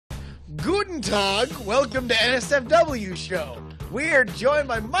Guten Tag, welcome to NSFW show. We are joined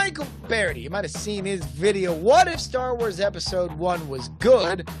by Michael Barrity. You might have seen his video, What If Star Wars Episode 1 Was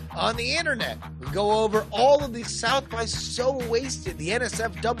Good, on the internet. We go over all of the South by So Wasted, the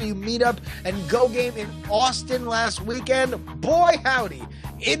NSFW meetup and Go Game in Austin last weekend. Boy howdy,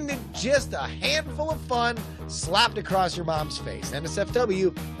 isn't it just a handful of fun slapped across your mom's face?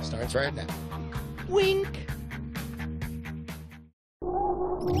 NSFW starts right now. Wink.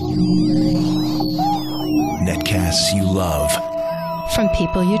 Netcasts you love. From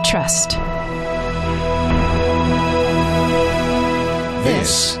people you trust.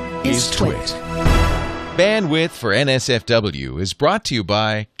 This is Twit. Bandwidth for NSFW is brought to you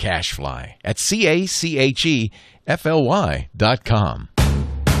by Cashfly at CACHEFLY.com.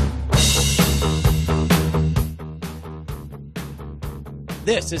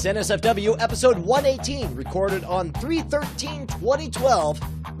 This is NSFW episode 118, recorded on 3/13/2012.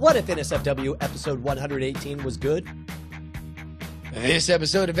 What if NSFW episode 118 was good? This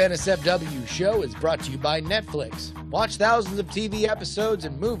episode of NSFW show is brought to you by Netflix. Watch thousands of TV episodes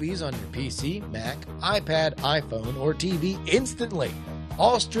and movies on your PC, Mac, iPad, iPhone, or TV instantly.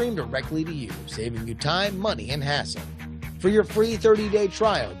 All streamed directly to you, saving you time, money, and hassle. For your free 30-day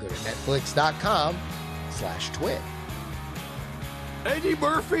trial, go to netflix.com/twit. Eddie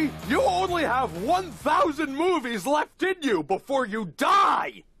Murphy, you only have 1,000 movies left in you before you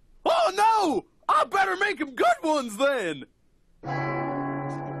die! Oh no! I better make them good ones then!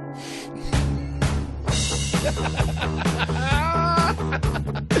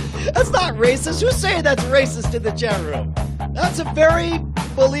 That's not racist. Who's saying that's racist in the chat room? That's a very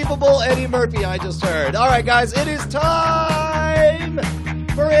believable Eddie Murphy I just heard. All right, guys, it is time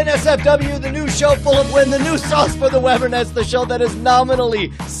for NSFW, the new show full of win, the new sauce for the Webernets, the show that is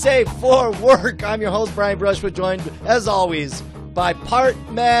nominally safe for work. I'm your host, Brian Brushwood, joined, as always, by part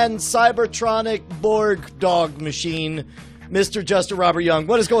man, Cybertronic, Borg, dog machine, Mr. Justin Robert Young.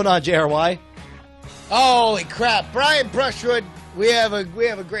 What is going on, JRY? Holy crap, Brian Brushwood, we have a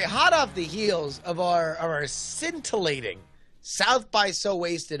great, hot off the heels of our scintillating South by So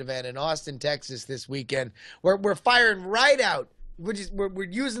Wasted event in Austin, Texas this weekend. We're firing right out. We're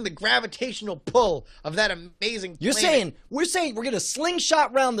using the gravitational pull of that amazing planet. We're saying we're going to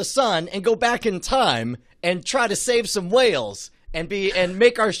slingshot around the sun and go back in time and try to save some whales and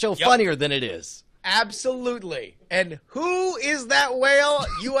make our show funnier than it is. Absolutely. And who is that whale,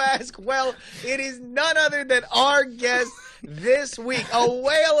 you ask? Well, it is none other than our guest this week. A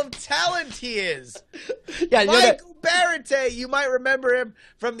whale of talent he is. Yeah, Michael Barrity. You might remember him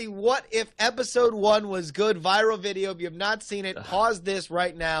from the What If Episode 1 Was Good viral video. If you have not seen it, pause this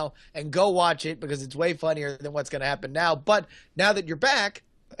right now and go watch it because it's way funnier than what's going to happen now. But now that you're back,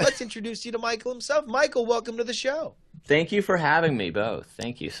 let's introduce you to Michael himself. Michael, welcome to the show. Thank you for having me both.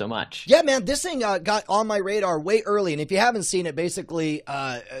 Thank you so much. Yeah, man, this thing got on my radar way early. And if you haven't seen it, basically,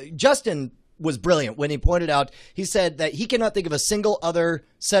 Justin was brilliant when he pointed out, he said that he cannot think of a single other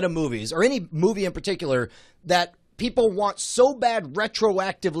set of movies, or any movie in particular, that people want so bad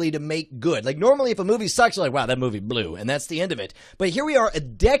retroactively to make good. Like, normally if a movie sucks, you're like, wow, that movie blew, and that's the end of it. But here we are a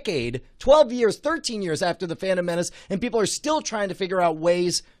decade, 12 years, 13 years after The Phantom Menace, and people are still trying to figure out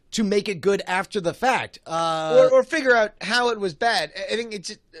ways to make it good after the fact. Or figure out how it was bad. I think it's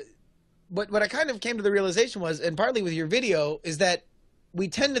just, what I kind of came to the realization was, and partly with your video, is that we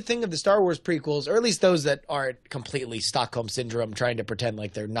tend to think of the Star Wars prequels, or at least those that aren't completely Stockholm Syndrome, trying to pretend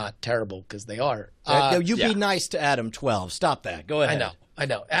like they're not terrible, because they are. Be nice to Adam 12. Stop that. Go ahead. I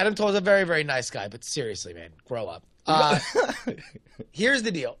know. Adam 12 is a very, very nice guy, but seriously, man, grow up. Here's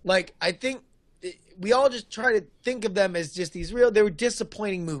the deal. Like, I think we all just try to think of them as just they were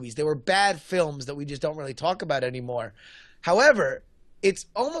disappointing movies. They were bad films that we just don't really talk about anymore. However, it's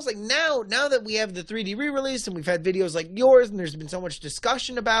almost like now that we have the 3D re-release and we've had videos like yours and there's been so much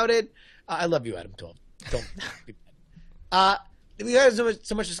discussion about it. I love you, Adam 12. Don't be bad. We had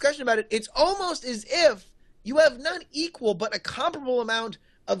so much discussion about it. It's almost as if you have not equal but a comparable amount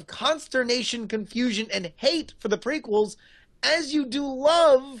of consternation, confusion, and hate for the prequels as you do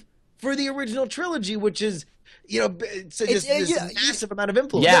love for the original trilogy, which is, this massive amount of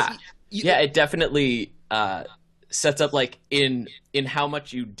influence. Yeah, it definitely sets up, like, in how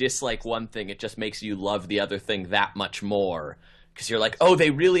much you dislike one thing, it just makes you love the other thing that much more. Because you're like, oh,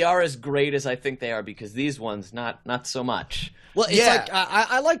 they really are as great as I think they are, because these ones, not so much. Well, it's like,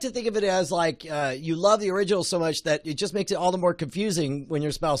 I like to think of it as like you love the original so much that it just makes it all the more confusing when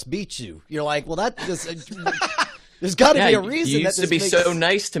your spouse beats you. You're like, well, that just... There's got to Yeah, be a reason you that used to this be makes... so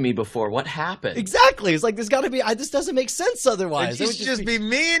nice to me before. What happened? Exactly. It's like there's got to be. This doesn't make sense otherwise. It used to just be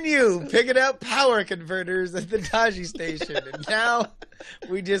me and you picking out power converters at the Taji station, and now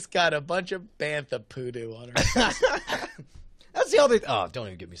we just got a bunch of bantha poodoo on our. That's the other. Oh, don't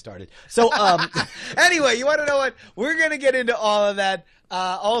even get me started. So, Anyway, you want to know what? We're going to get into all of that.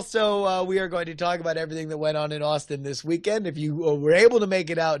 Also, we are going to talk about everything that went on in Austin this weekend. If you were able to make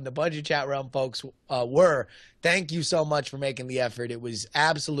it out, and a bunch of chat room folks were, thank you so much for making the effort. It was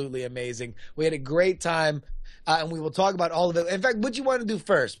absolutely amazing. We had a great time. And we will talk about all of it. In fact, what do you want to do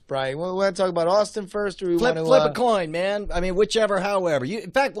first, Brian? We want to talk about Austin first, or we want to flip a coin, man. I mean, whichever, however. In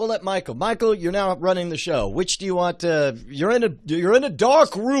fact, we'll let Michael. Michael, you're now running the show. Which do you want to? You're in a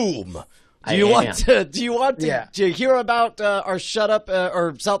dark room. Do you want to hear about our Shut Up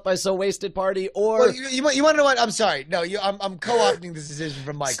or South by So Wasted party, or well, you want to know what? I'm sorry. No, I'm co-opting this decision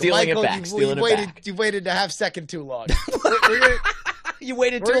from Michael. Stealing Michael, it back. You waited a half second too long. you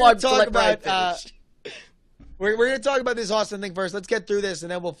waited We're too going long to to talk let Brian about. finish. We're going to talk about this Austin thing first. Let's get through this,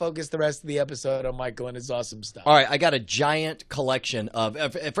 and then we'll focus the rest of the episode on Michael and his awesome stuff. All right, I got a giant collection of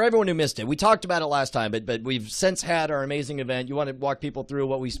for everyone who missed it. We talked about it last time, but we've since had our amazing event. You want to walk people through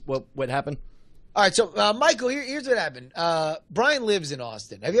what happened? All right, so Michael, here's what happened. Brian lives in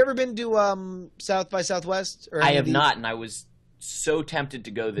Austin. Have you ever been to South by Southwest? Or I have not, and I was so tempted to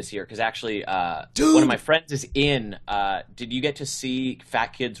go this year because actually one of my friends is in. Did you get to see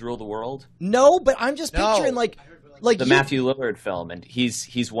Fat Kids Rule the World? No, but I'm just picturing like the Matthew Lillard film, and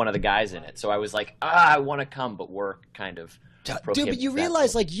he's one of the guys in it. So I was like, I want to come, but we're kind of dude. But you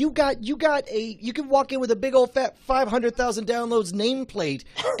realize like you can walk in with a big old fat 500,000 downloads nameplate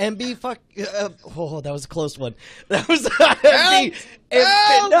and be that was a close one. That was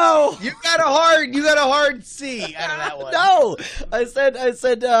no. You got a hard C out of that one. No, I said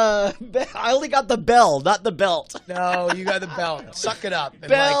I only got the bell, not the belt. No, you got the belt. Suck it up. And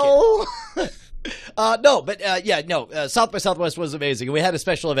Bell. Like it. South by Southwest was amazing. We had a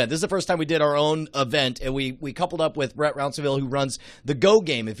special event. This is the first time we did our own event, and we coupled up with Brett Rounceville, who runs the Go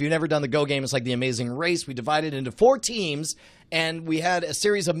Game. If you've never done the Go Game, it's like the Amazing Race. We divided into 4 teams, and we had a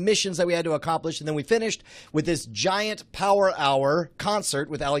series of missions that we had to accomplish, and then we finished with this giant Power Hour concert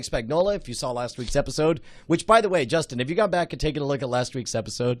with Alex Spagnola, if you saw last week's episode. Which, by the way, Justin, have you gone back and taken a look at last week's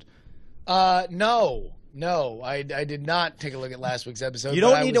episode? No, I did not take a look at last week's episode. You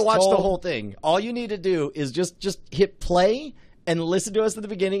don't need to watch the whole thing. All you need to do is just hit play and listen to us at the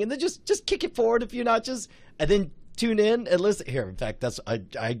beginning, and then just kick it forward a few notches, and then tune in and listen. Here, in fact,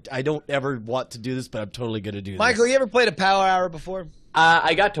 I don't ever want to do this, but I'm totally going to do this. Michael, you ever played a Power Hour before?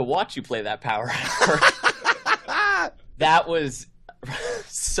 I got to watch you play that Power Hour. That was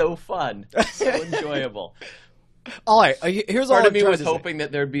so fun, so enjoyable. All right, here's all Part of I'm me trying was to say. hoping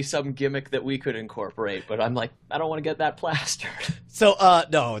that there'd be some gimmick that we could incorporate, but I'm like, I don't want to get that plastered. So,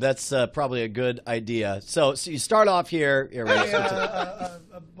 no, that's probably a good idea. So you start off here. A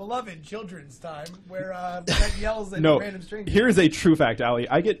beloved children's time where Brett yells at random strangers. Here's a true fact, Allie.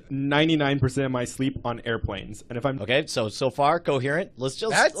 I get 99% of my sleep on airplanes, and if I'm Okay, so far coherent.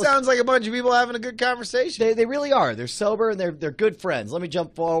 That sounds like a bunch of people having a good conversation. They really are. They're sober and they're good friends. Let me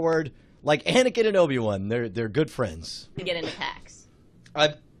jump forward. Like Anakin and Obi-Wan, they're good friends. To get into PAX.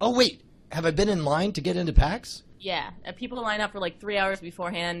 Oh wait, have I been in line to get into PAX? Yeah, people line up for like 3 hours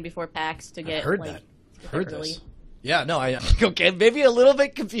beforehand before PAX to get. Heard like, that. to get Heard early. this. Yeah, no, okay, maybe a little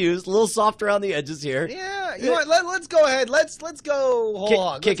bit confused, a little soft around the edges here. Yeah, you know what? Let's go ahead. Let's go whole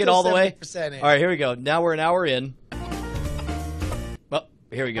hog. Kick Let's it go all the way. 70% in. All right, here we go. Now we're an hour in. Well,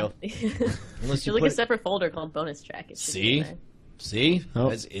 here we go. There's like a separate folder called bonus track. It should be in there. See?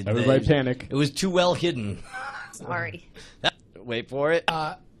 Oh, everybody panic. It was too well hidden. Sorry. Wait for it.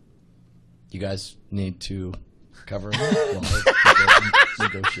 You guys need to cover me while I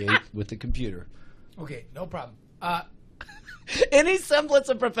negotiate with the computer. Okay, no problem. Any semblance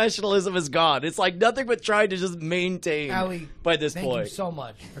of professionalism is gone. It's like nothing but trying to just maintain Allie, by this thank point. you so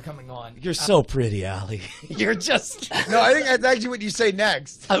much for coming on. You're so pretty, Allie. You're just... No, I think that's actually what you say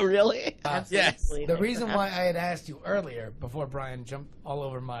next. Oh, really? Yes. Absolutely. The reason why I had asked you earlier, before Brian jumped all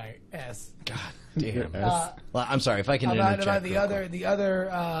over my ass, God damn. Well, I'm sorry if I can about interject. the other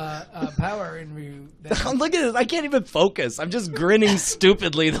power interview. Look at this. I can't even focus. I'm just grinning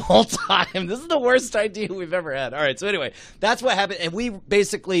stupidly the whole time. This is the worst idea we've ever had. All right. So anyway, that's what happened. And we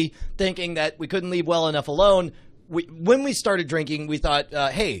basically thinking that we couldn't leave well enough alone, when we started drinking, we thought,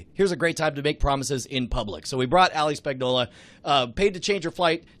 hey, here's a great time to make promises in public. So we brought Allie Spagnola, paid to change her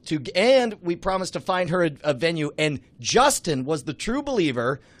flight, and we promised to find her a venue. And Justin was the true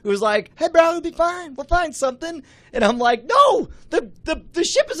believer who was like, hey, bro, it'll be fine. We'll find something. And I'm like, no, the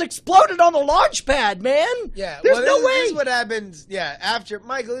ship has exploded on the launch pad, man. Yeah, there's no way. This is what happens. Yeah, after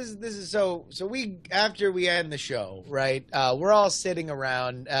Michael, this is so we after we end the show, right? We're all sitting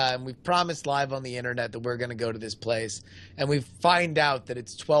around, and we've promised live on the internet that we're going to go to this place, and we find out that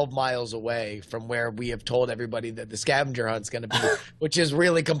it's 12 miles away from where we have told everybody that the scavenger hunt's going to be, which is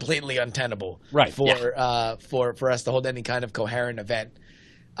really completely untenable, right? For us to hold any kind of coherent event.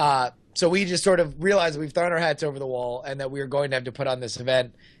 So we just sort of realized we've thrown our hats over the wall and that we are going to have to put on this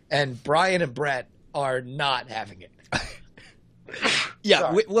event. And Brian and Brett are not having it.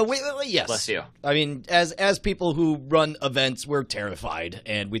 Yeah, yes. Bless you. I mean, as people who run events, we're terrified,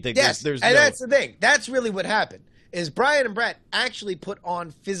 and we think there's and that's the thing. That's really what happened. Is Brian and Brett actually put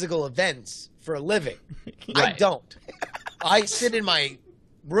on physical events for a living? I don't. I sit in my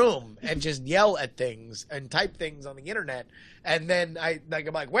room and just yell at things and type things on the internet, and then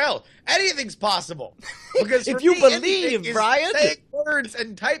I'm like, well, anything's possible because if you believe, Brian, saying words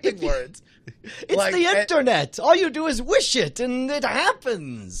and typing words. It's like, the internet. All you do is wish it, and it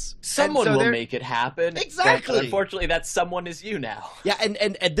happens. Someone will make it happen. Exactly. But unfortunately, that someone is you now. Yeah,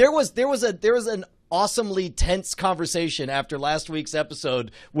 and there was an awesomely tense conversation after last week's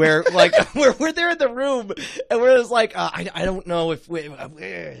episode where like we're there in the room and we're just like I don't know if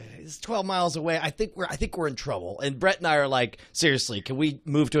it's 12 miles away. I think we're in trouble. And Brett and I are like, seriously, can we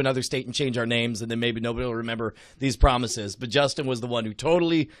move to another state and change our names, and then maybe nobody will remember these promises? But Justin was the one who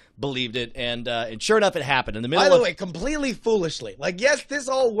totally believed it, and sure enough, it happened in the middle. By the way, completely foolishly. Like, yes, this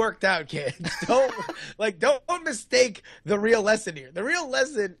all worked out, kids. Don't mistake the real lesson here. The real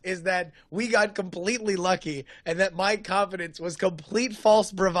lesson is that we got completely lucky, and that my confidence was complete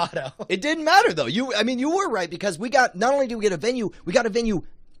false bravado. It didn't matter though. You were right, because not only did we get a venue, we got a venue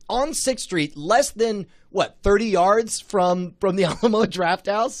on 6th Street, less than 30 yards from the Alamo Draft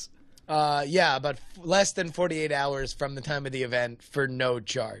House. Yeah, but less than 48 hours from the time of the event for no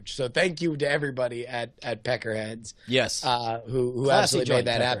charge. So thank you to everybody at Peckerheads. Yes, who absolutely made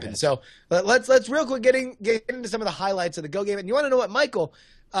that happen. So let's real quick get into some of the highlights of the Go game. And you want to know what, Michael?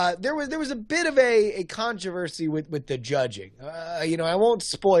 There was a bit of a controversy with the judging. I won't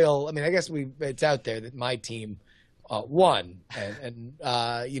spoil. I mean, I guess it's out there that my team won, and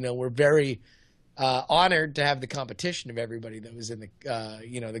we're very honored to have the competition of everybody that was in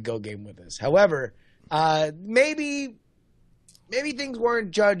the Go game with us. However, maybe things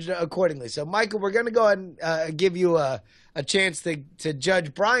weren't judged accordingly. So, Michael, we're going to go ahead and give you a chance to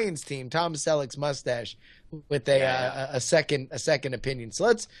judge Brian's team, Tom Selleck's mustache, with a second opinion. So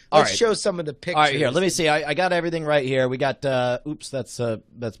let's show some of the pictures. All right, here, let me see. I got everything right here. We got oops, that's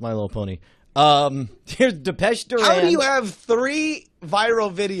My Little Pony. Here's Depeche Duran. How do you have 3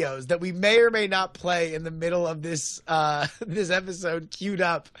 viral videos that we may or may not play in the middle of this this episode queued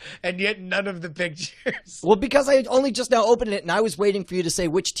up, and yet none of the pictures? Well, because I only just now opened it, and I was waiting for you to say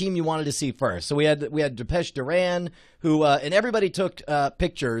which team you wanted to see first. So we had Depeche Duran, who and everybody took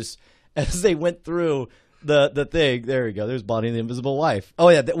pictures as they went through the thing. There we go. There's Bonnie and the Invisible Wife. Oh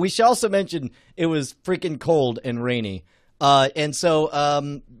yeah, we should also mention it was freaking cold and rainy. And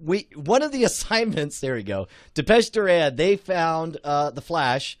so one of the assignments, there we go, Depeche Duran, they found the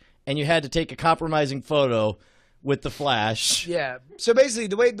Flash, and you had to take a compromising photo with the Flash. Yeah. So basically,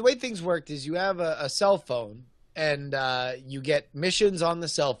 the way things worked is you have a cell phone, and you get missions on the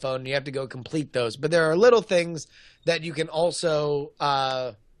cell phone, and you have to go complete those. But there are little things that you can also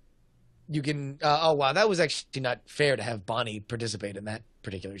oh wow, that was actually not fair to have Bonnie participate in that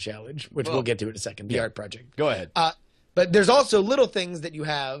particular challenge, which we'll get to in a second. The art project. Go ahead. But there's also little things that you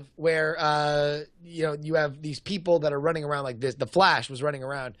have where, you have these people that are running around like this. The Flash was running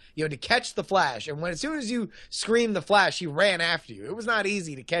around. You had to catch the Flash. And as soon as you screamed the Flash, he ran after you. It was not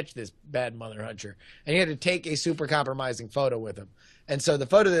easy to catch this bad mother hunter. And you had to take a super compromising photo with him. And so the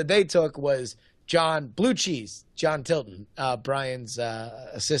photo that they took was John Tilton, Brian's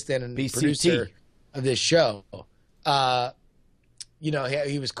assistant and BCT. Producer of this show. He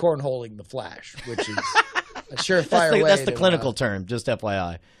was cornholing the Flash, which is... a surefire way. That's the clinical term, just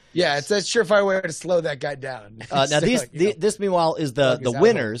FYI. Yeah, it's a surefire way to slow that guy down. Now, this meanwhile is the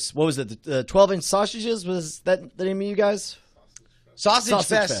winners. What was it? The 12-inch sausages? Was that the name of you guys? Sausage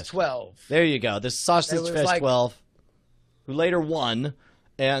Fest 12. There you go. The Sausage Fest 12, who later won.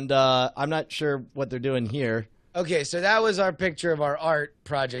 And I'm not sure what they're doing here. Okay, so that was our picture of our art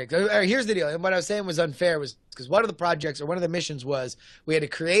project. Here's the deal. And what I was saying was unfair was because one of the projects or one of the missions was we had to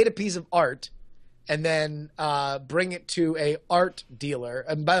create a piece of art and then bring it to a art dealer.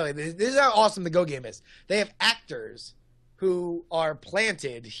 And by the way, this is how awesome the Go game is. They have actors who are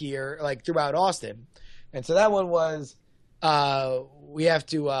planted here, like throughout Austin. And so that one was we have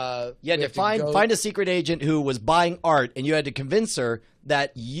to find a secret agent who was buying art, and you had to convince her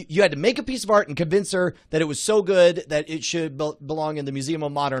that you had to make a piece of art and convince her that it was so good that it should belong in the Museum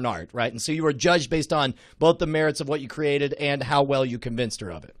of Modern Art, right? And so you were judged based on both the merits of what you created and how well you convinced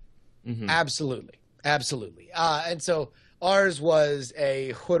her of it. Mm-hmm. Absolutely. And so ours was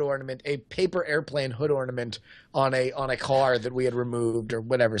a hood ornament, a paper airplane hood ornament on a car that we had removed or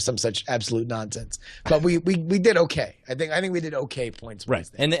whatever, some such absolute nonsense. But we did okay. I think we did okay points. Right.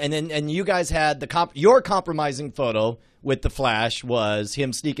 And you guys had your compromising photo with the Flash was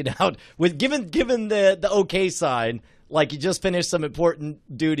him sneaking out with given the okay sign. Like you just finished some important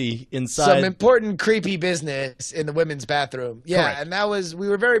duty inside. Some important creepy business in the women's bathroom. Yeah, correct. And we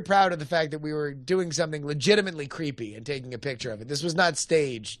were very proud of the fact that we were doing something legitimately creepy and taking a picture of it. This was not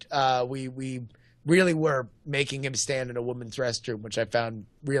staged. We really were making him stand in a woman's restroom, which I found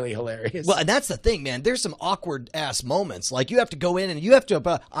really hilarious. Well, and that's the thing, man. There's some awkward-ass moments. Like you have to go in and you have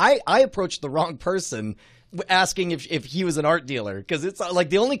to I approached the wrong person asking if he was an art dealer, because it's like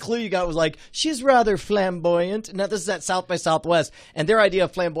the only clue you got was like, she's rather flamboyant. Now this is at South by Southwest, and their idea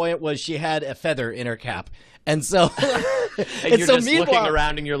of flamboyant was she had a feather in her cap. And so, and you're just looking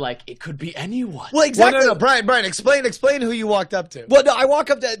around and you're like, it could be anyone. Well, exactly. No, Brian, explain who you walked up to. Well, no, I walk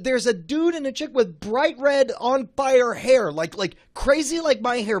up to, there's a dude and a chick with bright red on fire hair, like crazy like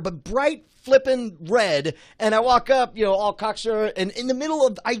my hair, but bright flipping red. And I walk up, all cocksure, and in the middle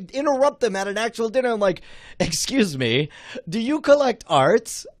of, I interrupt them at an actual dinner. I'm like, excuse me, do you collect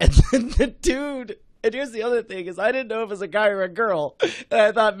arts? And then the dude. And here's the other thing is I didn't know if it was a guy or a girl. And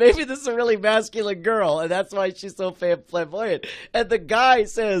I thought maybe this is a really masculine girl, and that's why she's so flamboyant. And the guy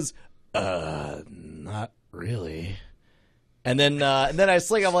says, not really. And then I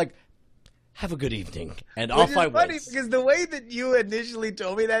sling, I'm like, have a good evening. And off I went. Funny because the way that you initially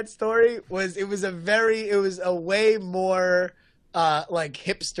told me that story was it was a way more like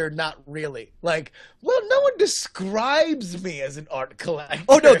hipster, not really. Like, well, no one describes me as an art collector.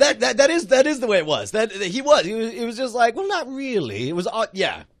 Oh no, that is the way it was. He was just like, well, not really. It was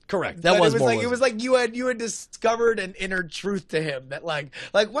yeah, correct. It was like you had discovered an inner truth to him that like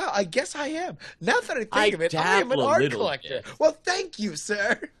wow, I guess I am. Now that I think of it, I am an art collector. Bit. Well, thank you,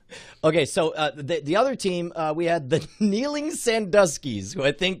 sir. Okay, so the other team, we had the Kneeling Sandusky's, who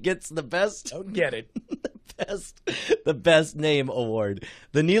I think gets the best. Don't get it. the best name award.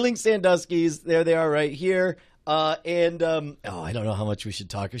 The Kneeling Sandusky's, there they are right here. I don't know how much we should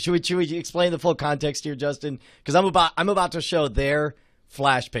talk. Should we explain the full context here, Justin? Because I'm about to show their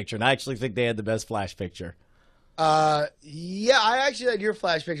Flash picture, and I actually think they had the best Flash picture. Yeah, I actually thought your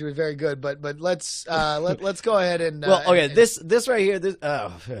Flash picture was very good, but let's go ahead and this right here.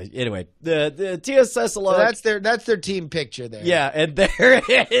 Anyway, the TSS alone. That's their team picture there. Yeah, and there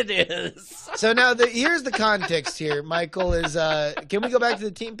it is. So now here's the context here. Michael is. Can we go back to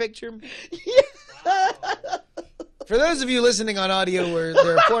the team picture? Yeah. For those of you listening on audio, where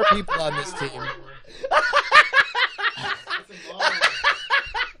there are 4 people on this team.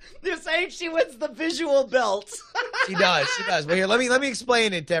 They're saying she wins the visual belt. She does. But here, let me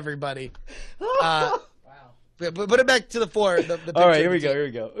explain it to everybody. Wow. Put it back to the 4. The All right, here we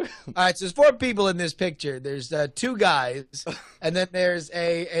go. All right, so there's 4 people in this picture. There's 2 guys, and then there's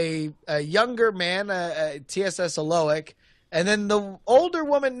a younger man, TSS Aloic, and then the older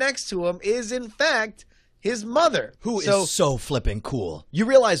woman next to him is, in fact, his mother. Who is so flipping cool. You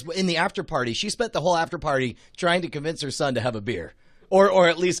realize in the after party, she spent the whole after party trying to convince her son to have a beer. Or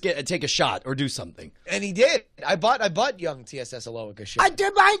at least take a shot or do something. And he did. I bought young TSS Aloic a shot.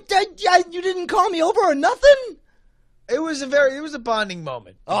 You didn't call me over or nothing? It was a bonding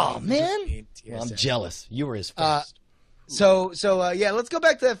moment. Oh, man. Well, I'm jealous. You were his first. Yeah, let's go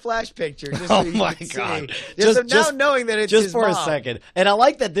back to that Flash picture. Just oh, my God. Just knowing that it's just his for mom. A second. And I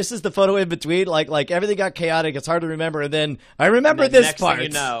like that this is the photo in between. Like everything got chaotic. It's hard to remember. And then I remember this next part.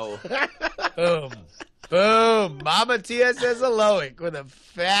 Thing you know. Boom. Mama TSS Aloic with a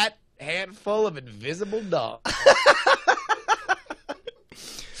fat handful of invisible dogs.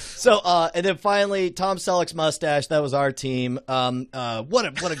 So, and then finally, Tom Selleck's mustache. That was our team. What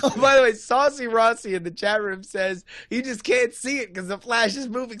a. By the way, Saucy Rossi in the chat room says you just can't see it because the Flash is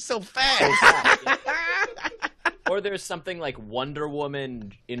moving so fast. Or there's something like Wonder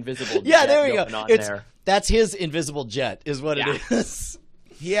Woman invisible. Yeah, jet there we go. going on there. That's his invisible jet, is what it is.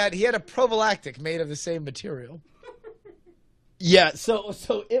 He had a prophylactic made of the same material. Yeah, so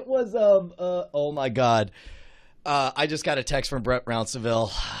it was oh my God. I just got a text from Brett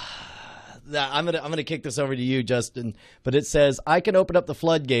Rounceville. I'm gonna kick this over to you, Justin. But it says I can open up the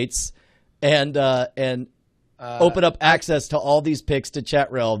floodgates and open up access to all these pics to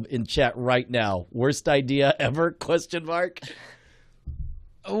Chat Realm in chat right now. Worst idea ever? Question mark.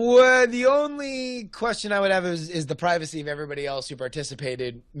 Well, the only question I would have is the privacy of everybody else who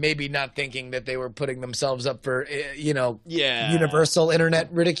participated, maybe not thinking that they were putting themselves up for, universal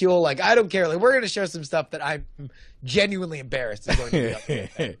internet ridicule. Like, I don't care. Like, we're going to show some stuff that I'm genuinely embarrassed is going to be up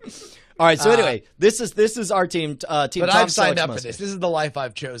there. All right. So anyway, this is our team. Team but Tom I've signed Selleck's up for mustache. this. This is the life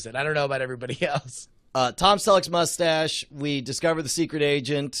I've chosen. I don't know about everybody else. Tom Selleck's mustache. We discovered the secret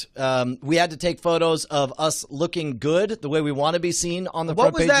agent. We had to take photos of us looking good, the way we want to be seen on the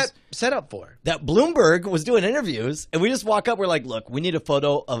front What was pages. that set up for? That Bloomberg was doing interviews, and we just walk up. We're like, look, we need a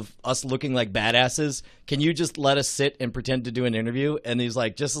photo of us looking like badasses. Can you just let us sit and pretend to do an interview? And he's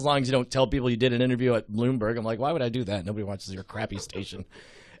like, just as long as you don't tell people you did an interview at Bloomberg. I'm like, why would I do that? Nobody watches your crappy station.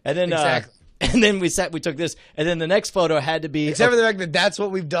 And then, Exactly. And then we took this, and then the next photo had to be Except for the fact that that's what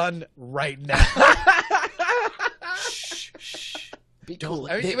we've done right now. Be cool.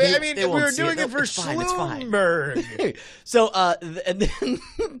 I mean, They we won't were see doing it for It's fine, it's fine. Schlumberg. So, and then,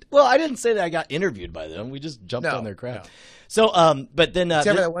 well, I didn't say that I got interviewed by them. We just jumped on their crap. No. So, but then,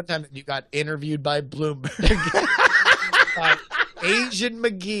 Except for that one time that you got interviewed by Bloomberg. By Asian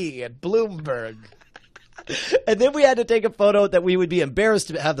McGee at Bloomberg. and then we had to take a photo that we would be embarrassed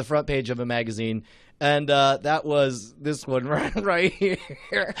to have the front page of a magazine. And that was this one right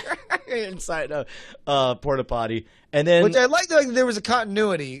here inside a porta potty. And then, Which I like that there was a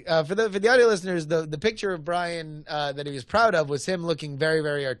continuity. For the audio listeners, the picture of Brian that he was proud of was him looking very,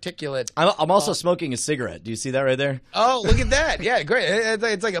 very articulate. I'm also smoking a cigarette. Do you see that right there? Oh, look at that. Yeah, great.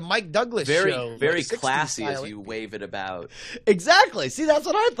 It's like a Mike Douglas show. Very like 60s classy as style. you wave it about. Exactly. See, that's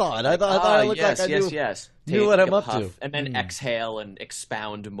what I thought. I thought I looked yes, like I yes. knew what Take I'm a up to. puff, and then exhale and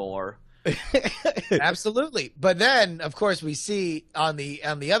expound more. Absolutely. But then, of course, we see on the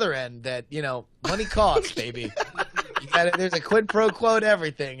other end that, money costs, baby. There's a quid pro quo to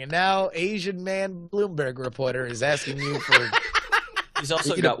everything. And now Asian man Bloomberg reporter is asking you for He's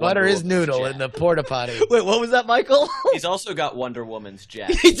also to got butter Wonder his Woman's noodle jet. in the porta potty. Wait, what was that, Michael? He's also got Wonder Woman's jet.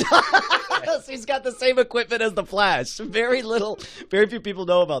 He does. He's got the same equipment as the Flash. Very few people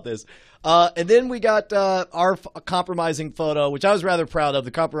know about this. And then we got our compromising photo, which I was rather proud of. The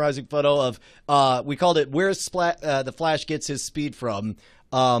compromising photo of we called it "Where the Flash Gets His Speed From,"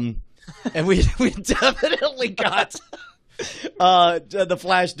 and we definitely got the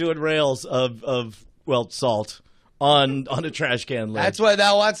Flash doing rails of salt on a trash can lid.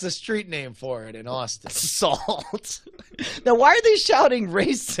 That's the street name for it in Austin. Salt. Now, why are they shouting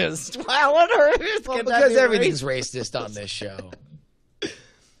racist? Wow, what on earth? Well, can that because be everything's racist? racist on this show.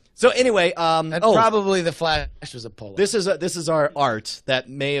 So anyway, And probably the Flash was a Polaroid. this is our art that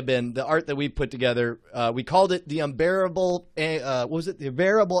may have been the art that we put together. We called it the unbearable. What was it? The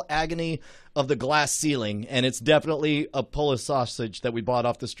unbearable agony of the glass ceiling, and it's definitely a Polish sausage that we bought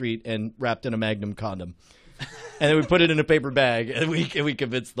off the street and wrapped in a Magnum condom. And then we put it in a paper bag, and we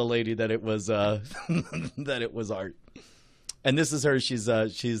convinced the lady that it was that it was art. And this is her. She's.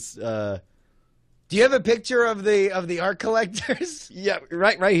 Do you have a picture of the art collectors? Yeah,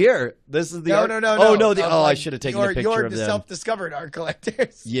 right here. This is the No, art. no. Oh no! I Like should have taken a picture of them. Self-discovered art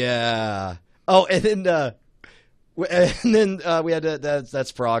collectors. Yeah. Oh, and then we had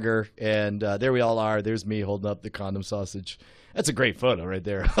that's Frogger, and there we all are. There's me holding up the condom sausage. That's a great photo right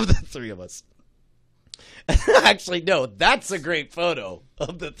there of the three of us. Actually, no, that's a great photo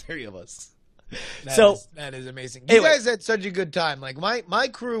of the three of us. That is amazing. You Anyway. guys had such a good time. Like my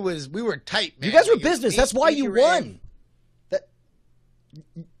crew we were tight, man. You guys were Like, business. eight That's why you figure won.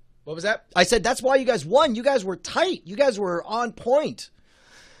 What was that? I said that's why you guys won. You guys were tight. You guys were on point.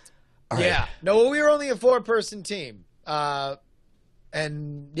 All right. Yeah. No, we were only a 4-person team.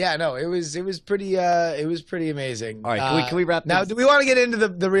 And yeah, no, it was pretty amazing. All right, can we wrap now? this- Do we want to get into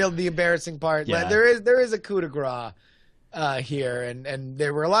the embarrassing part? Yeah. Like, there is a coup de grace here, and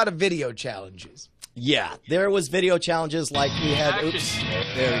there were a lot of video challenges. Yeah, there was video challenges like we had. Oops,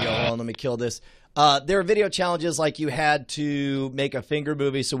 there we go. Hold on, let me kill this. There were video challenges like you had to make a finger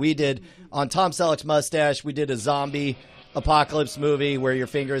movie. So we did on Tom Selleck's mustache. We did a zombie apocalypse movie where your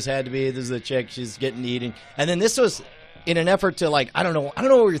fingers had to be. This is a chick. She's getting eaten, and then this was in an effort to like I don't know what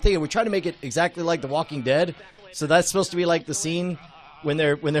you're thinking. We're trying to make it exactly like The Walking Dead. So that's supposed to be like the scene when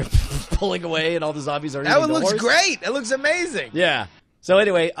they're pulling away and all the zombies are. That eating one the looks horse. great. It looks amazing. Yeah. So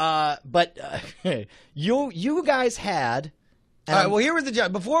anyway, but you guys had. All right. Well, here was the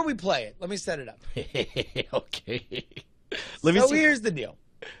job. Before we play it, let me set it up. Okay. Let me So see. here's the deal.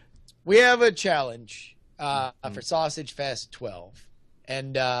 We have a challenge for Sausage Fest 12,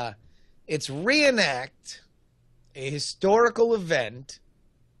 and It's reenact a historical event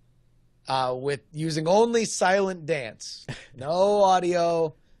with using only silent dance. No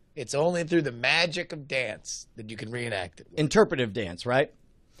audio. It's only through the magic of dance that you can reenact it. Interpretive dance, right?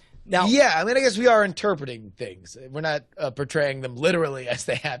 Now, yeah, I mean, I guess we are interpreting things. We're not portraying them literally as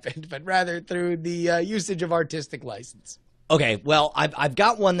they happened, but rather through the usage of artistic license. Okay, well, I've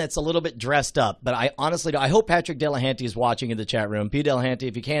got one that's a little bit dressed up, but I honestly, I hope Patrick Delahanty is watching in the chat room. P. Delahanty,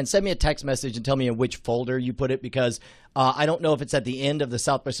 if you can, send me a text message and tell me in which folder you put it, because I don't know if it's at the end of the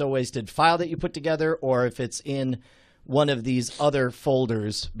South by So Wasted file that you put together or if it's in one of these other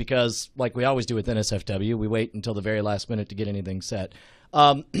folders, because like we always do with NSFW, we wait until the very last minute to get anything set.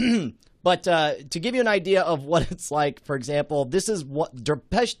 But to give you an idea of what it's like, for example, this is what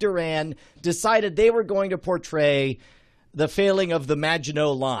Depeche Duran decided they were going to portray the failing of the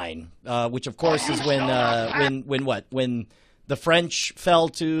Maginot Line, which of course is when the French fell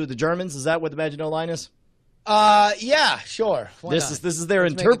to the Germans. Is that what the Maginot Line is? Yeah, sure. This is their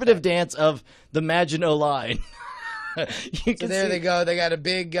interpretive dance of the Maginot Line. So there they go. They got a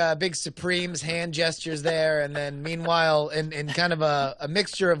big Supremes hand gestures there, and then meanwhile, in kind of a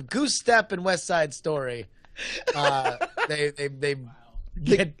mixture of Goose Step and West Side Story, they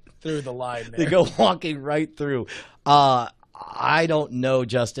get through the line there. They go walking right through. I don't know,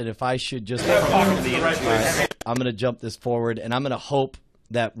 Justin, if I should just. I'm going to jump this forward, and I'm going to hope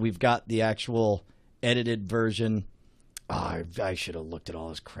that we've got the actual edited version. Oh, I should have looked at all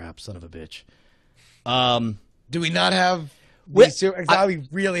this crap, son of a bitch. Do we not have? I'll be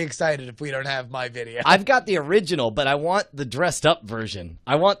really excited if we don't have my video. I've got the original, but I want the dressed up version.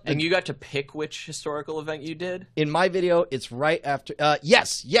 And you got to pick which historical event you did? In my video, it's right after.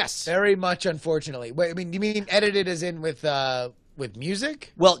 Yes. Very much, unfortunately. Wait, I mean, do you mean edited as in with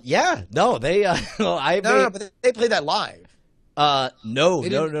music? Well, yeah. No, they. No, but they played that live.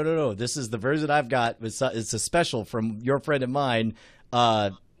 No. This is the version I've got. It's a special from your friend of mine.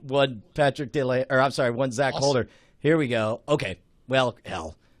 One Patrick one Zach Holder. Here we go. Okay. Well,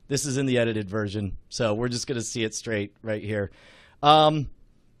 hell, this is in the edited version, so we're just gonna see it straight right here.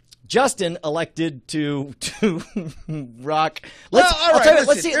 Justin elected to rock. Let's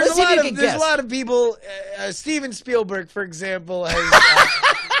see if you can guess. There's a lot of people. Steven Spielberg, for example, has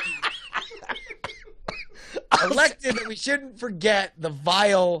elected that we shouldn't forget the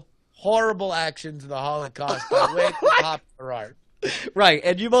vile, horrible actions of the Holocaust by way of popular art. Right,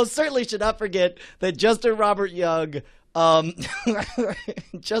 and you most certainly should not forget that Justin Robert Young. Listen,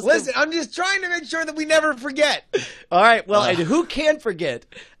 I'm just trying to make sure that we never forget. All right, well, and who can forget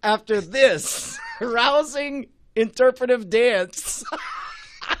after this rousing interpretive dance?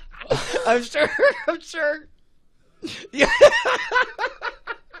 I'm sure. Yeah.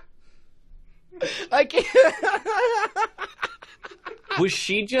 I can't. Was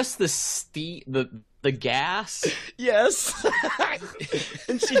she just the gas? Yes.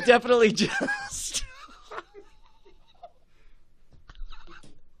 And she definitely just.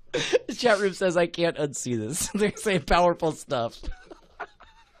 The chat room says I can't unsee this. They say powerful stuff.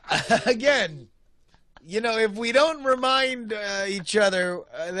 Again, if we don't remind each other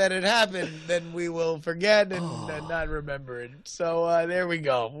that it happened, then we will forget and not remember it. So there we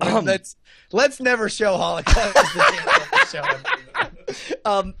go. Let's never show Holocaust.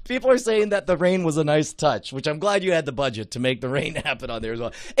 People are saying that the rain was a nice touch, which I'm glad you had the budget to make the rain happen on there as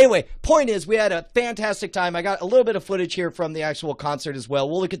well. Anyway, point is, we had a fantastic time. I got a little bit of footage here from the actual concert as well.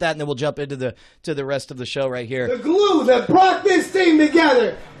 We'll look at that, and then we'll jump into the rest of the show right here. The glue that brought this team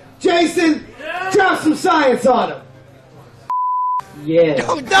together. Jason, drop some science on him. Yeah.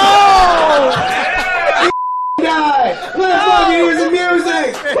 Oh, no! Die. Let's love hear some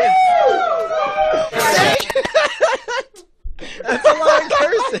music. That's a lot of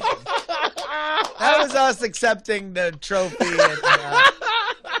cursing. That was us accepting the trophy.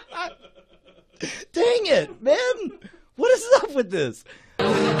 Dang it, man! What is up with this?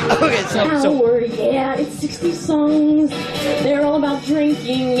 Okay, yeah, it's 60 songs. They're all about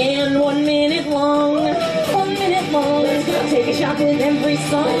drinking and 1 minute long. 1 minute long. Take a shot with every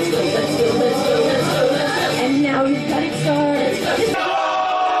song. Let's go. And now you've got it started.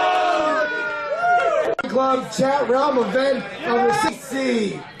 Club chat realm event on the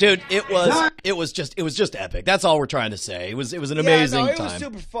CC. Dude, it was just epic. That's all we're trying to say. It was an amazing time. It was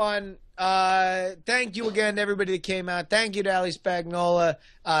super fun. Thank you again to everybody that came out. Thank you to Ali Spagnola.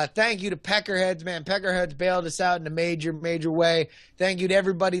 Thank you to Peckerheads, man. Peckerheads bailed us out in a major way. Thank you to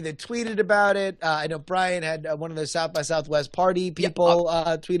everybody that tweeted about it. I know Brian had one of the South by Southwest party people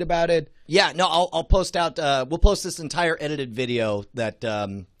tweet about it. Yeah, no, I'll post out. We'll post this entire edited video that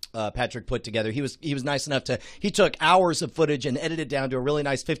Patrick put together. He was nice enough he took hours of footage and edited it down to a really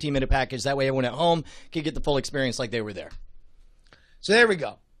nice 15-minute package. That way everyone at home could get the full experience like they were there. So there we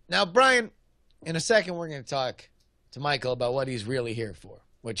go. Now, Brian, in a second, we're going to talk to Michael about what he's really here for,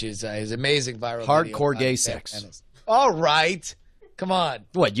 which is his amazing viral hardcore video gay sex. Tennis. All right. Come on.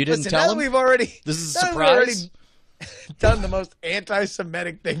 What, you didn't tell him? We've already, this is a surprise? Done the most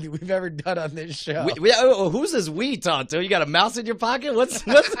anti-Semitic thing that we've ever done on this show. Who's this we, Tonto? You got a mouse in your pocket? What's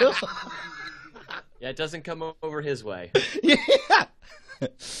Yeah, it doesn't come over his way. Yeah.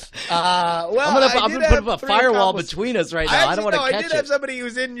 Well, I'm gonna put up a firewall between us right now. I don't want to catch it. I did have somebody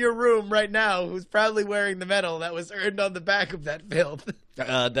who's in your room right now who's proudly wearing the medal that was earned on the back of that filth.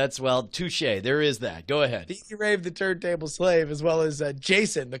 Touche. There is that. Go ahead. He raved the turntable slave, as well as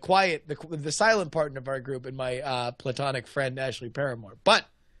Jason, the silent partner of our group, and my platonic friend Ashley Paramore. But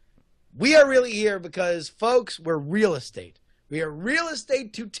we are really here because, folks, we're real estate. We are real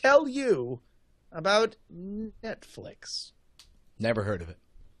estate to tell you about Netflix. Never heard of it.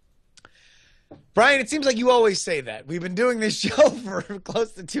 Brian, it seems like you always say that. We've been doing this show for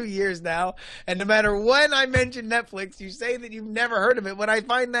close to 2 years now, and no matter when I mention Netflix, you say that you've never heard of it, when I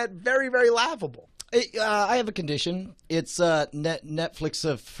find that very, very laughable. I have a condition. It's Netflix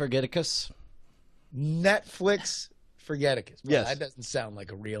of Forgeticus. Netflix Forgeticus. Well, yes. That doesn't sound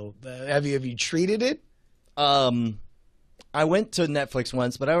like a real... have you treated it? I went to Netflix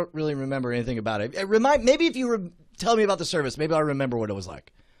once, but I don't really remember anything about it. Maybe if you tell me about the service, maybe I'll remember what it was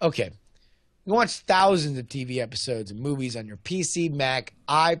like. Okay. You can watch thousands of TV episodes and movies on your PC, Mac,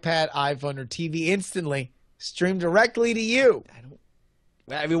 iPad, iPhone, or TV instantly, streamed directly to you.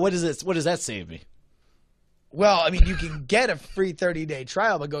 What is this? What does that save me? Well, I mean, you can get a free 30-day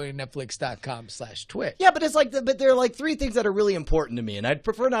trial by going to netflix.com/twitch. Yeah, but but there are like three things that are really important to me, and I'd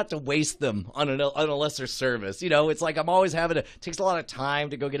prefer not to waste them on a lesser service. You know, it's like I'm always it takes a lot of time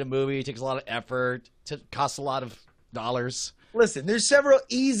to go get a movie, it takes a lot of effort, it costs a lot of dollars. Listen, there's several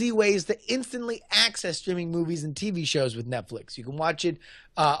easy ways to instantly access streaming movies and TV shows with Netflix. You can watch it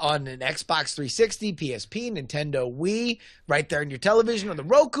on an Xbox 360, PSP, Nintendo Wii, right there on your television, on the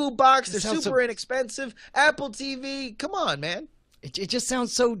Roku box. They're super inexpensive. Apple TV. Come on, man. It just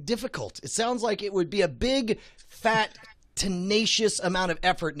sounds so difficult. It sounds like it would be a big, fat, tenacious amount of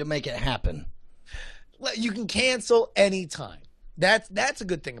effort to make it happen. You can cancel anytime. That's a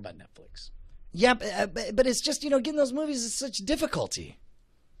good thing about Netflix. Yeah, but it's just, getting those movies is such difficulty.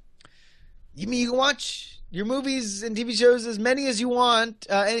 You mean you can watch your movies and TV shows as many as you want,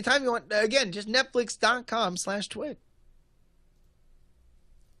 anytime you want. Again, just netflix.com/twit.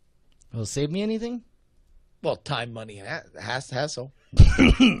 Will it save me anything? Well, time, money, and hassle.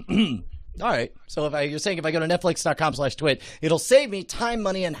 All right. So you're saying if I go to netflix.com/twit, it'll save me time,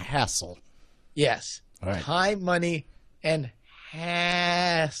 money, and hassle. Yes. All right. Time, money, and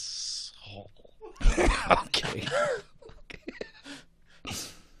hassle. Okay.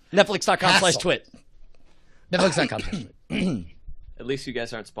 Netflix.com/twit. Netflix.com/twit. At least you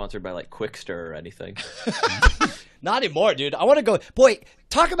guys aren't sponsored by like Quickster or anything. Not anymore, dude. I want to go. Boy,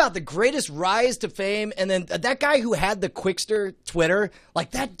 talk about the greatest rise to fame. And then that guy who had the Quickster Twitter,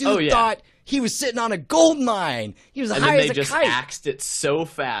 like that dude thought he was sitting on a gold mine. He was high as a kite. And then they just axed it so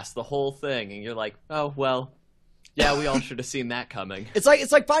fast, the whole thing, and you're like, oh well. Yeah, we all should have seen that coming. It's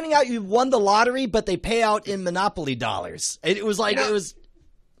like finding out you won the lottery, but they pay out in Monopoly dollars. It was like it was.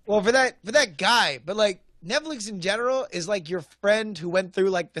 Well, for that guy, but like Netflix in general is like your friend who went through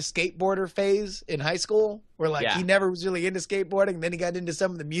like the skateboarder phase in high school, where like he never was really into skateboarding, and then he got into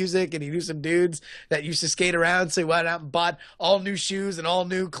some of the music, and he knew some dudes that used to skate around, so he went out and bought all new shoes and all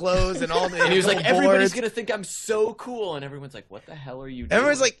new clothes and all the. And he was like, everybody's gonna think I'm so cool, and everyone's like, what the hell are you doing?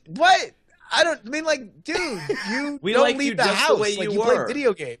 Everyone's like, what? Like, dude, you we don't like leave you the just house. the way like, you play were.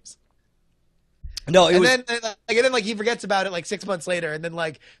 video games. No, and then he forgets about it like 6 months later, and then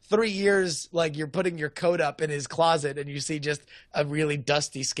like 3 years, like you're putting your coat up in his closet, and you see just a really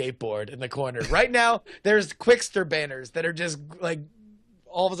dusty skateboard in the corner. Right now, there's Quickster banners that are just like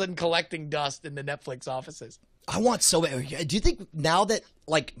all of a sudden collecting dust in the Netflix offices. I want so many. Do you think now that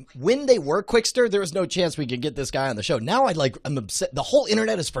like when they were Quickster, there was no chance we could get this guy on the show? Now I'm upset. The whole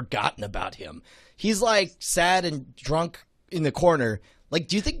internet has forgotten about him. He's like sad and drunk in the corner. Like,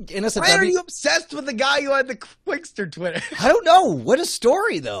 do you think NSFW? Why are you obsessed with the guy who had the Quickster Twitter? I don't know. What a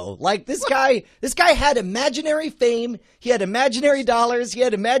story, though. Like this guy had imaginary fame. He had imaginary dollars. He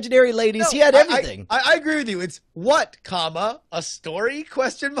had imaginary ladies. He had everything. I agree with you. It's what, a story? ?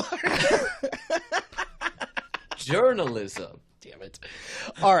 Journalism. Damn it.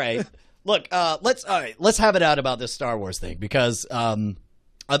 All right. Look, let's have it out about this Star Wars thing because of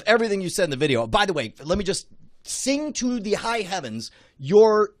everything you said in the video. By the way, let me just sing to the high heavens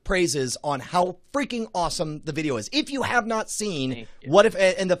your praises on how freaking awesome the video is. If you have not seen What If,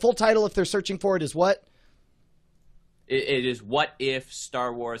 and the full title, if they're searching for it, is what? It is What If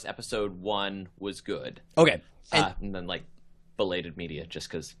Star Wars Episode 1 Was Good. Okay. And then, like, belated media, just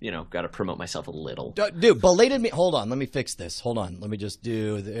because, you know, got to promote myself a little. Dude, belated media. Hold on. Let me fix this. Hold on. Let me just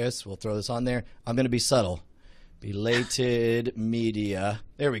do this. We'll throw this on there. I'm going to be subtle. Belated media.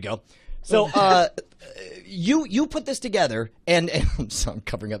 There we go. So, you put this together, and I'm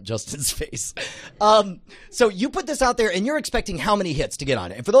covering up Justin's face. So you put this out there, and you're expecting how many hits to get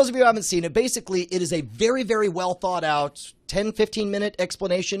on it? And for those of you who haven't seen it, basically it is a very, very well thought out 10, 15-minute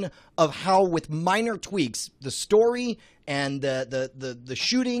explanation of how, with minor tweaks, the story and the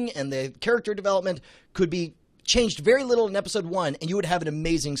shooting and the character development could be changed very little in episode 1, and you would have an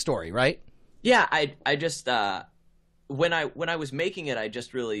amazing story, right? Yeah, I just when I was making it, I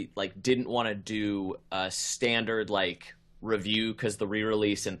just really like didn't want to do a standard like review because the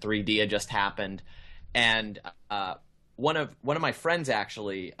re-release in 3D had just happened, and one of my friends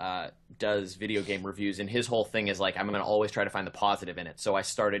actually does video game reviews, and his whole thing is like, I'm going to always try to find the positive in it. So I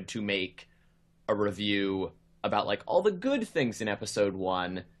started to make a review about like all the good things in episode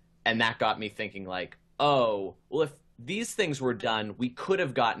 1, and that got me thinking like, oh, well, if these things were done, we could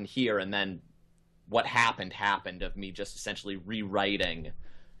have gotten here, and then what happened of me just essentially rewriting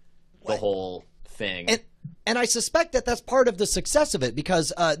the whole thing. And I suspect that that's part of the success of it,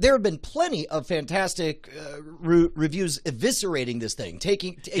 because there have been plenty of fantastic reviews eviscerating this thing,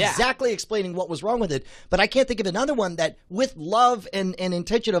 exactly explaining what was wrong with it. But I can't think of another one that, with love and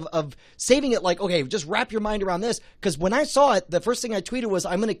intention of saving it, like, okay, just wrap your mind around this. Because when I saw it, the first thing I tweeted was,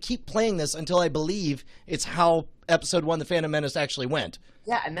 I'm going to keep playing this until I believe it's how episode 1, The Phantom Menace, actually went.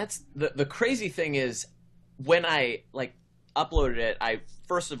 Yeah, and that's the crazy thing is, when I like uploaded it, I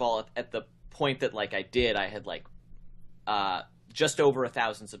first of all at the point that like I did, I had like just over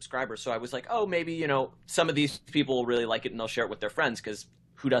 1,000 subscribers, so I was like, oh, maybe, you know, some of these people will really like it and they'll share it with their friends, because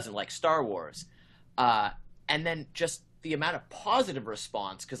who doesn't like Star Wars? And then just the amount of positive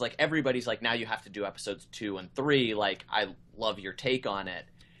response, because like everybody's like, now you have to do episodes 2 and 3, like, I love your take on it.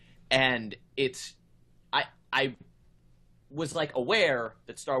 And it's I was like aware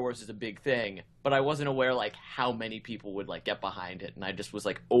that Star Wars is a big thing, but I wasn't aware like how many people would like get behind it, and I just was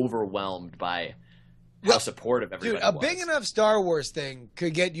like overwhelmed by how supportive everybody was. Dude, a big enough Star Wars thing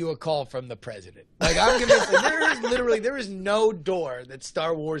could get you a call from the president. Like, I'm convinced there is no door that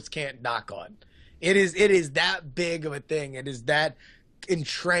Star Wars can't knock on. It is that big of a thing. It is that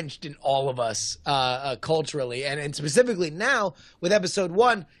entrenched in all of us culturally, and specifically now with episode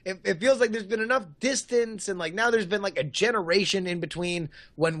 1, it feels like there's been enough distance, and like now there's been like a generation in between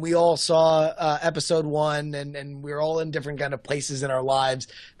when we all saw episode 1, and we're all in different kind of places in our lives,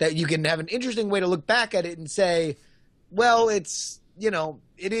 that you can have an interesting way to look back at it and say, well, it's, you know,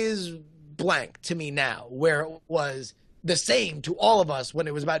 it is blank to me now, where it was the same to all of us when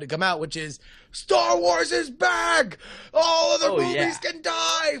it was about to come out, which is Star Wars is back. All other movies can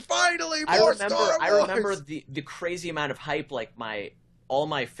die. Finally, more Star Wars. I remember the crazy amount of hype. Like all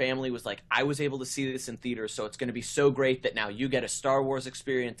my family was like, I was able to see this in theaters, so it's going to be so great that now you get a Star Wars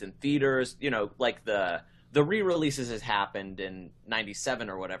experience in theaters. You know, like the re-releases has happened in '97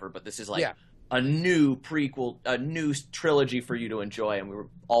 or whatever, but this is like a new prequel, a new trilogy for you to enjoy, and we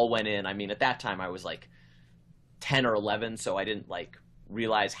all went in. I mean, at that time I was like 10 or 11, so I didn't like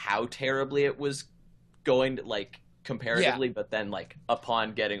realize how terribly it was going to, like, comparatively, but then like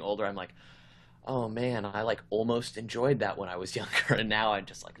upon getting older, I'm like, oh man, I like almost enjoyed that when I was younger, and now I'm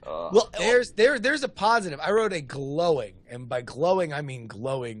just like, oh. Well, there's a positive. I wrote a glowing, and by glowing I mean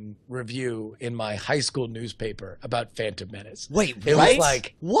glowing, review in my high school newspaper about Phantom Menace. Wait, it was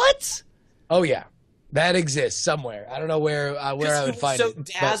like, what? Oh yeah. That exists somewhere. I don't know where I would find it.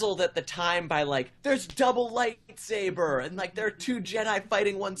 So dazzled at the time by like, there's double lightsaber, and like there are 2 Jedi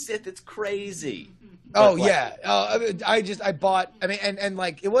fighting 1 Sith. It's crazy. Oh yeah. I bought. I mean, and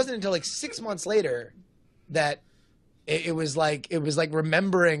like it wasn't until like 6 months later that it was like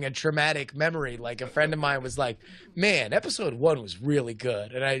remembering a traumatic memory. Like a friend of mine was like, "Man, episode 1 was really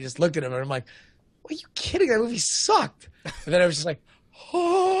good," and I just looked at him and I'm like, "Are you kidding? That movie sucked." And then I was just like,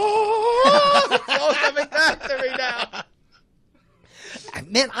 oh, it's all coming back to me now.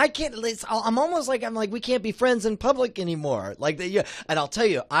 Man, I can't. I'm almost like we can't be friends in public anymore. Like and I'll tell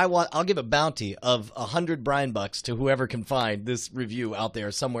you, I'll give a bounty of 100 Brian bucks to whoever can find this review out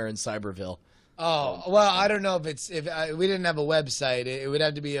there somewhere in Cyberville. Oh well, I don't know if we didn't have a website. It would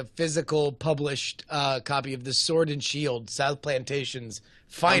have to be a physical published copy of the Sword and Shield, South Plantation's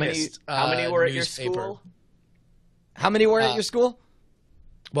finest. How many were at your newspaper. school? How many were at your school?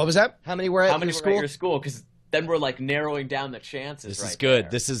 What was that? How many were at your school? Because then we're like narrowing down the chances. This is good.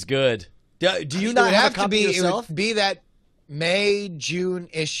 There. This is good. Do you It not would have a copy be, yourself? It would be that May-June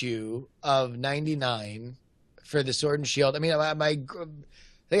issue of '99 for the Sword and Shield. I mean, I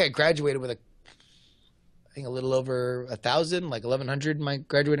think I graduated with a little over 1,000, like 1,100 in my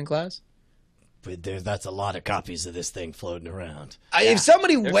graduating class. But that's a lot of copies of this thing floating around. If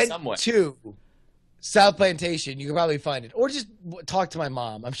somebody went somewhere. to South Plantation, you could probably find it, or just talk to my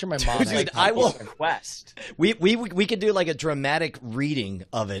mom. I'm sure my mom. Dude, I will request. We could do like a dramatic reading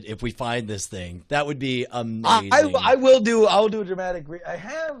of it if we find this thing. That would be amazing. I'll do a dramatic.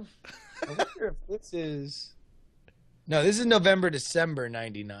 I wonder if this is. No, this is December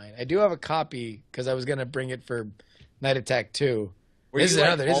 '99. I do have a copy because I was gonna bring it for Night Attack 2. This is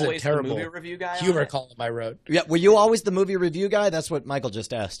a terrible movie review guy humor column I wrote. Yeah, were you always the movie review guy? That's what Michael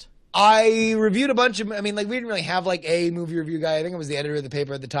just asked. I reviewed a bunch of. I mean, like we didn't really have like a movie review guy. I think I was the editor of the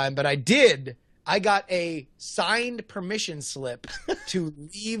paper at the time, but I did. I got a signed permission slip to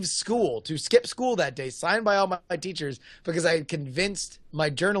leave school, to skip school that day, signed by all my teachers because I had convinced my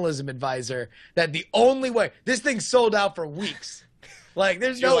journalism advisor that the only way this thing sold out for weeks. Like,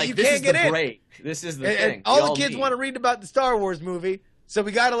 there's you can't get in. Break. This is the thing. And all the kids want to read about the Star Wars movie, so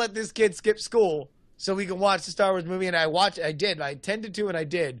we got to let this kid skip school so we can watch the Star Wars movie. And I intended to, and I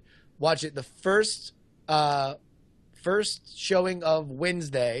did watch it the first showing of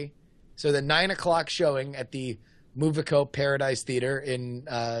Wednesday. So the 9 o'clock showing at the Movico Paradise Theater in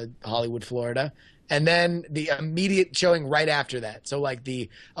Hollywood, Florida. And then the immediate showing right after that. So like the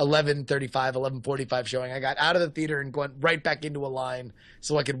 11:35, 11:45 showing. I got out of the theater and went right back into a line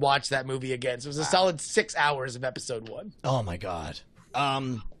so I could watch that movie again. So it was a solid 6 hours of episode 1. Oh, my God.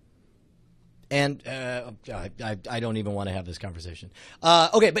 And I don't even want to have this conversation.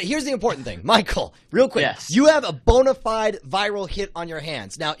 Okay, but here's the important thing. Michael, real quick. Yes. You have a bona fide viral hit on your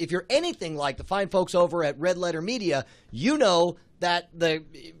hands. Now, if you're anything like the fine folks over at Red Letter Media, you know that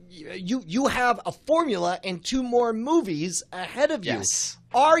you have a formula and 2 more movies ahead of you. Yes.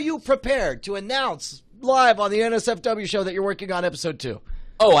 Are you prepared to announce live on the NSFW show that you're working on episode 2?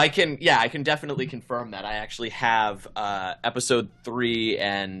 Oh, I can definitely confirm that. I actually have episode 3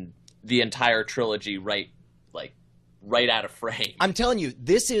 and the entire trilogy right out of frame. I'm telling you,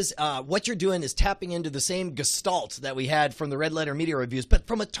 this is what you're doing is tapping into the same gestalt that we had from the Red Letter Media reviews, but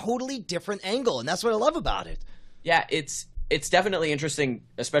from a totally different angle, and that's what I love about it. Yeah, it's definitely interesting,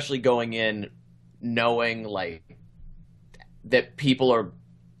 especially going in knowing like that people are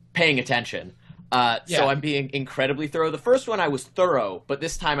paying attention. So I'm being incredibly thorough. The first one I was thorough, but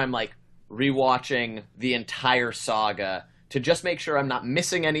this time I'm like rewatching the entire saga to just make sure I'm not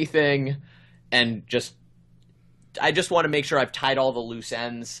missing anything, and I just want to make sure I've tied all the loose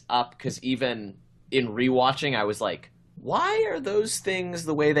ends up, because even in rewatching, I was like, why are those things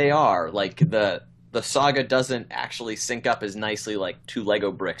the way they are? Like, the saga doesn't actually sync up as nicely like 2 Lego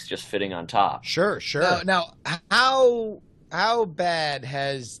bricks just fitting on top. Sure. Now, how bad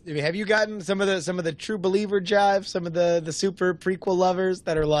have you gotten some of the true believer jive, some of the super prequel lovers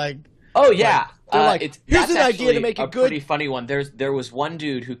that are like, oh yeah, here's an idea to make it good. Pretty funny one. There was one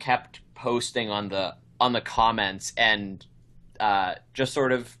dude who kept posting on the comments and just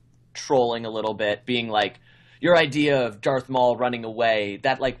sort of trolling a little bit, being like, your idea of Darth Maul running away,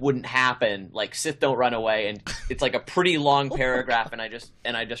 that like wouldn't happen. Like, Sith don't run away, and it's like a pretty long paragraph, and I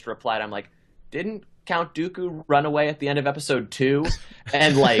just replied, I'm like, didn't Count Dooku run away at the end of episode 2?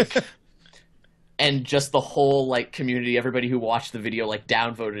 And like and just the whole like community, everybody who watched the video like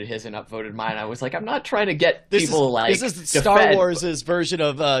downvoted his and upvoted mine. I was like, I'm not trying to get people this is Star Wars' version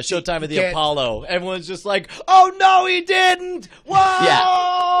of Showtime of the Apollo. Everyone's just like, oh no, he didn't. Whoa! Yeah.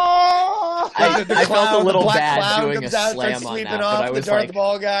 I felt a little bad doing a comes out, slam starts on sweeping that, off but I the was Darth like,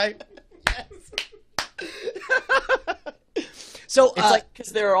 Maul guy. So it's like,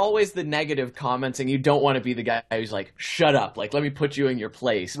 because there are always the negative comments, and you don't want to be the guy who's like, shut up, like, let me put you in your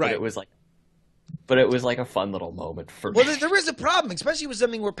place. Right. But it was like a fun little moment for me. Well, there is a problem, especially with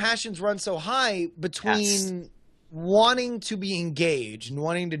something where passions run so high, between wanting to be engaged and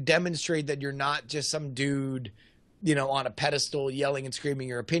wanting to demonstrate that you're not just some dude, on a pedestal yelling and screaming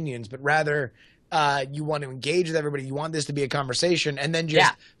your opinions, but rather you want to engage with everybody. You want this to be a conversation, and then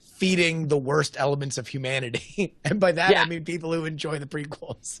just feeding the worst elements of humanity. And by that, I mean people who enjoy the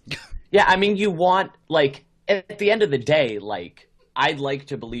prequels. Yeah, I mean, you want, like, at the end of the day, like, I'd like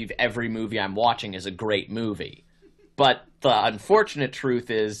to believe every movie I'm watching is a great movie. But the unfortunate truth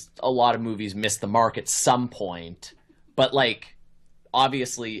is a lot of movies miss the mark at some point. But, like,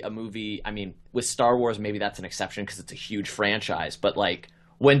 obviously a movie, I mean, with Star Wars, maybe that's an exception because it's a huge franchise. But, like,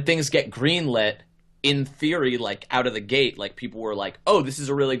 when things get greenlit, in theory, like out of the gate, like people were like, "Oh, this is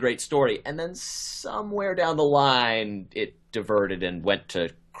a really great story," and then somewhere down the line, it diverted and went to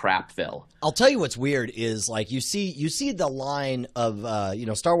crapville. I'll tell you what's weird is like you see the line of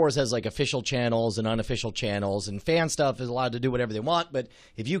Star Wars has like official channels and unofficial channels, and fan stuff is allowed to do whatever they want. But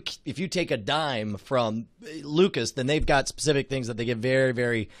if you take a dime from Lucas, then they've got specific things that they get very,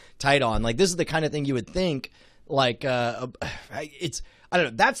 very tight on. Like this is the kind of thing you would think like it's. I don't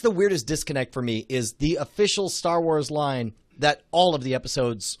know. That's the weirdest disconnect for me is the official Star Wars line that all of the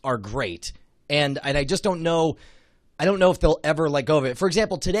episodes are great. And I just don't know. I don't know if they'll ever let go of it. For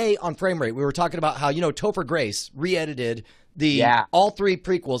example, today on Frame Rate, we were talking about how, Topher Grace re-edited all 3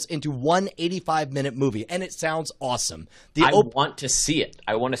 prequels into one 85-minute movie, and it sounds awesome. I want to see it.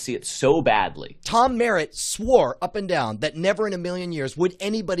 I want to see it so badly. Tom Merritt swore up and down that never in a million years would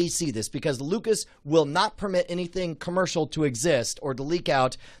anybody see this because Lucas will not permit anything commercial to exist or to leak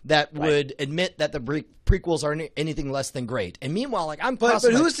out that would admit that the prequels are anything less than great. And meanwhile, like but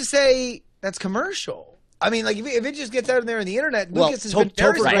who's to say that's commercial? I mean, like, if it just gets out there on the internet, Lucas has been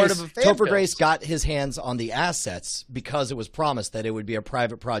very supportive of fan Topher films. Grace got his hands on the assets because it was promised that it would be a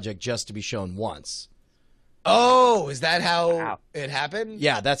private project just to be shown once. Oh, is that how it happened?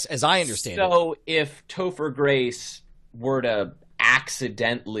 Yeah, that's as I understand it. So if Topher Grace were to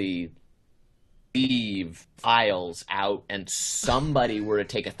accidentally leave files out and somebody were to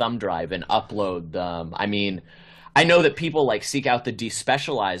take a thumb drive and upload them, I mean, I know that people like seek out the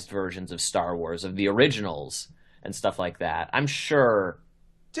despecialized versions of Star Wars, of the originals and stuff like that. I'm sure.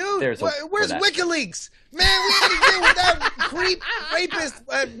 Dude, where's WikiLeaks? Man, we had to deal with that creep rapist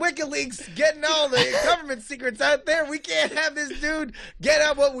at WikiLeaks getting all the government secrets out there. We can't have this dude get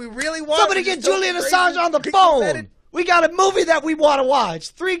out what we really want. Somebody get Julian Assange on the phone. We got a movie that we want to watch.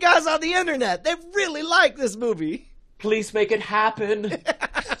 3 guys on the internet. They really like this movie. Please make it happen.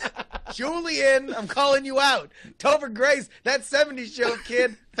 Julian, I'm calling you out. Topher Grace, that 70s show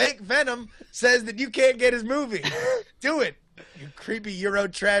kid, fake Venom, says that you can't get his movie. Do it, you creepy Euro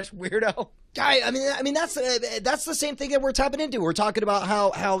trash weirdo. I mean that's the same thing that we're tapping into. We're talking about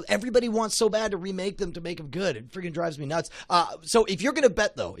how everybody wants so bad to remake them to make them good. It freaking drives me nuts. So if you're gonna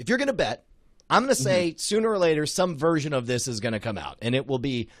bet, I'm gonna say sooner or later some version of this is gonna come out, and it will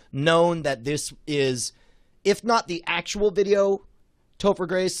be known that this is, if not the actual video Topher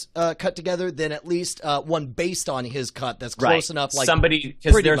Grace cut together, then at least one based on his cut that's close enough. Like somebody,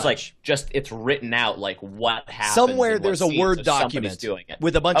 because there's like it's written out like what happened somewhere. There's a Word document doing it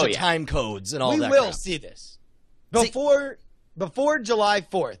with a bunch of time codes and all that. We will see this before July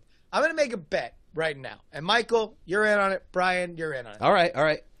 4th. I'm going to make a bet right now, and Michael, you're in on it. Brian, you're in on it. All right.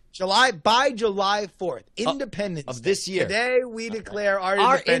 By July 4th, Independence of this year. Today we declare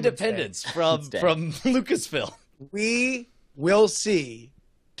our independence from Lucasfilm. We will see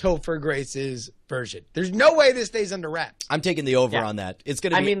Topher Grace's version. There's no way this stays under wraps. I'm taking the over on that. It's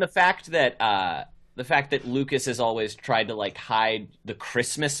gonna. I mean, the fact that Lucas has always tried to like hide the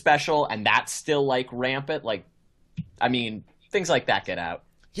Christmas special, and that's still like rampant. Like, I mean, things like that get out.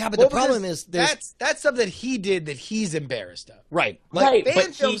 Yeah, but the problem is that's stuff that he did that he's embarrassed of. Right. Like right.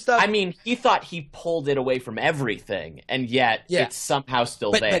 Fan film stuff. I mean, he thought he pulled it away from everything, and yet it's somehow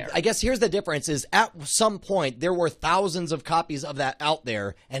still there. But I guess here's the difference is at some point there were thousands of copies of that out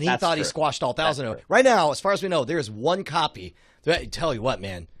there, and he thought he squashed all 1,000 of it. Right now, as far as we know, there's one copy. I tell you what,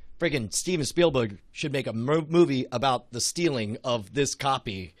 man. Friggin' Steven Spielberg should make a movie about the stealing of this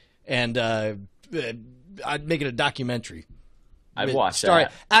copy, and I'd make it a documentary. I'd watch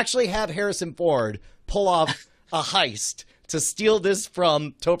that. Actually have Harrison Ford pull off a heist to steal this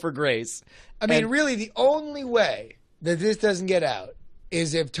from Topher Grace. I mean, really, the only way that this doesn't get out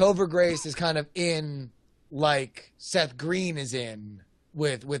is if Topher Grace is kind of in like Seth Green is in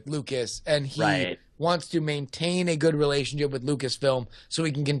with Lucas, and he wants to maintain a good relationship with Lucasfilm so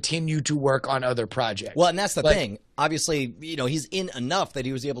he can continue to work on other projects. Well, and that's the thing. Obviously, he's in enough that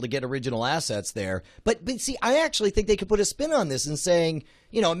he was able to get original assets there. But see, I actually think they could put a spin on this and saying,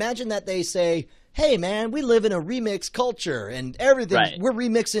 imagine that they say, hey, man, we live in a remix culture and everything. Right. We're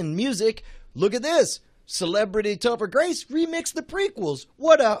remixing music. Look at this. Celebrity Topher Grace remixed the prequels.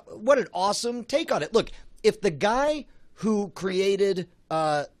 What an awesome take on it. Look, if the guy who created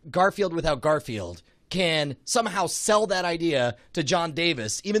Garfield Without Garfield can somehow sell that idea to John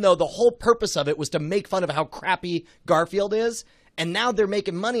Davis, even though the whole purpose of it was to make fun of how crappy Garfield is, and now they're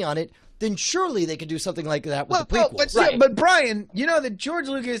making money on it, then surely they could do something like that with the prequels. But Brian, you know that George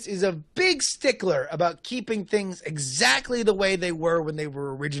Lucas is a big stickler about keeping things exactly the way they were when they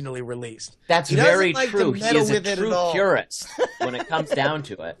were originally released. That's very true. He is a true purist when it comes down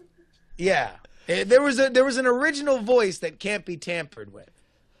to it. Yeah. There was an original voice that can't be tampered with.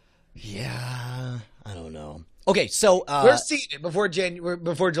 Yeah, I don't know. Okay, so we're seeing it before July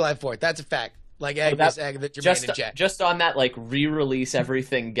 4th. That's a fact. Like Agnes, Agatha, Jermaine, and Jack. Just on that, like re-release,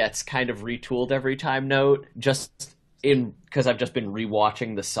 everything gets kind of retooled every time. Note, because I've just been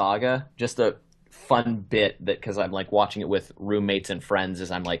rewatching the saga. Just a fun bit that because I'm like watching it with roommates and friends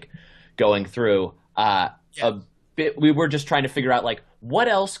as I'm like going through. A bit. We were just trying to figure out like what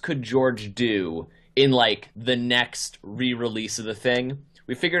else could George do in like the next re-release of the thing.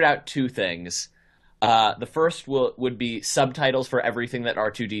 We figured out two things. The first would be subtitles for everything that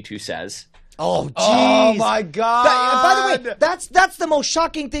R2-D2 says. Oh, jeez. Oh, my God. By the way, that's the most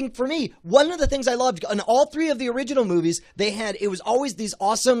shocking thing for me. One of the things I loved in all three of the original movies, it was always these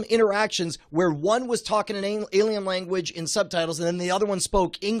awesome interactions where one was talking an alien language in subtitles and then the other one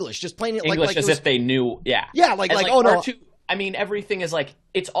spoke English, just plain English like as if they knew. Yeah. Yeah, like oh, no. R2, I mean, everything is like,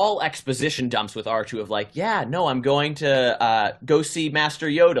 it's all exposition dumps with R2 of like, yeah, no, I'm going to go see Master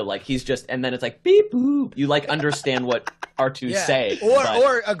Yoda. Like, he's just, and then it's like, beep, boop. You like understand what R2's saying.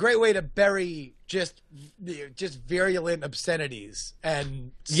 Or a great way to bury just virulent obscenities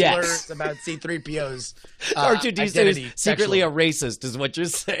and slurs about C-3PO's R2-D2 is secretly a racist, is what you're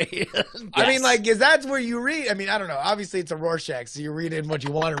saying. Yes. I mean, like, is that's where you read? I mean, I don't know. Obviously, it's a Rorschach, so you read in what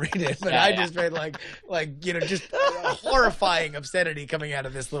you want to read in. But I just read like just a horrifying obscenity coming out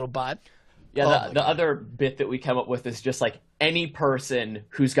of this little bot. Yeah, the other bit that we come up with is just like any person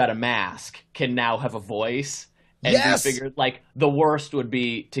who's got a mask can now have a voice. And we figured like the worst would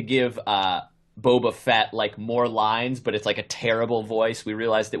be to give Boba Fett like more lines, but it's like a terrible voice. We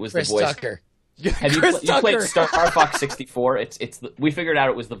realized it was Chris the voice. Tucker. Have you played Star Fox 64? We figured out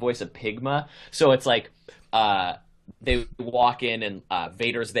it was the voice of Pigma. So it's like they walk in and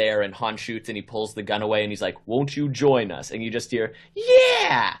Vader's there and Han shoots and he pulls the gun away and he's like, "Won't you join us?" And you just hear,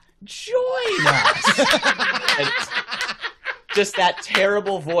 "Yeah, join us." And it's just that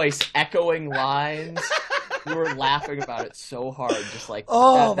terrible voice echoing lines. We were laughing about it so hard, just like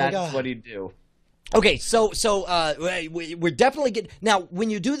that's what he'd do. Okay, so we're definitely getting now.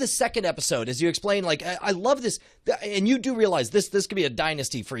 When you do the second episode, as you explain, like I love this, and you do realize this could be a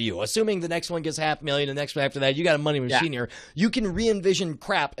dynasty for you. Assuming the next one gets 500,000, the next one after that, you got a money machine here. You can re-envision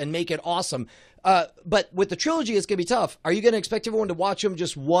crap and make it awesome. But with the trilogy, it's gonna be tough. Are you gonna expect everyone to watch them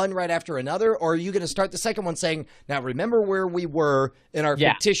just one right after another, or are you gonna start the second one saying, "Now remember where we were in our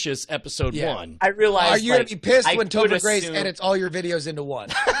fictitious episode 1"? I realize. Are you gonna be pissed when Topher Grace edits all your videos into one?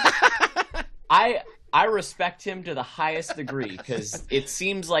 I respect him to the highest degree because it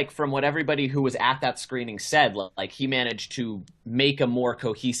seems like from what everybody who was at that screening said, like he managed to make a more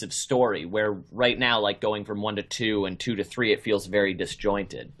cohesive story where right now, like going from 1 to 2 and 2 to 3, it feels very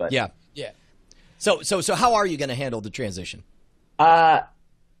disjointed. But yeah. So how are you going to handle the transition?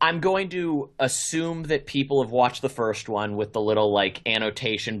 I'm going to assume that people have watched the first one with the little like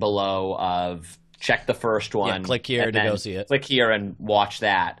annotation below of check the first one. Yeah, click here to go see it. Click here and watch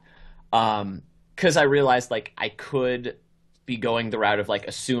that. Because I realized like I could be going the route of like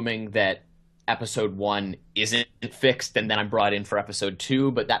assuming that episode 1 isn't fixed and then I'm brought in for episode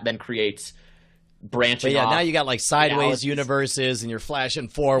 2, but that then creates branching off. Now you got like sideways universes and you're flashing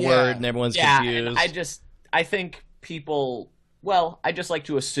forward and everyone's confused. And I think people, I just like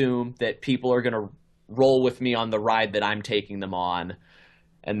to assume that people are going to roll with me on the ride that I'm taking them on,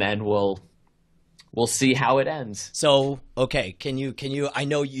 and then we'll see how it ends. So, okay, can you I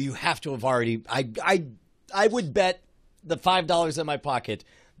know you have to have already I would bet the $5 in my pocket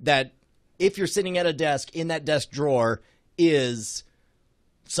that if you're sitting at a desk, in that desk drawer is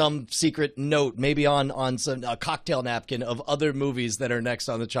some secret note, maybe on a cocktail napkin of other movies that are next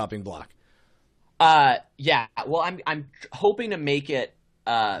on the chopping block. Yeah. Well, I'm hoping to make it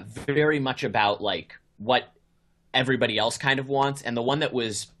very much about like what everybody else kind of wants, and the one that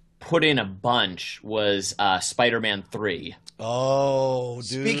was put in a bunch was Spider-Man 3. Oh,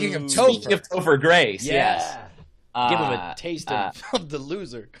 dude. Speaking of Topher Grace, yes. Give him a taste of the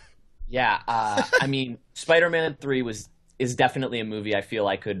loser. Yeah, I mean, Spider-Man 3 is definitely a movie I feel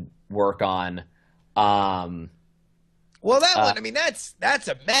I could work on. Well, that one, I mean, that's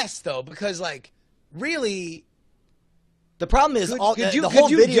a mess though, because like really, the problem is the whole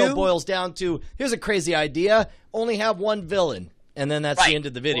video boils down to here's a crazy idea: only have one villain, and then that's the end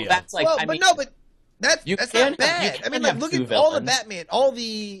of the video. Well, that's like, that's not bad. I mean, like look at all the Batman, all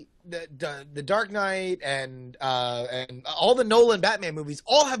the Dark Knight and all the Nolan Batman movies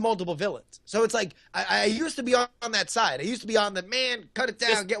all have multiple villains. So it's like I used to be on that side. I used to be on the cut it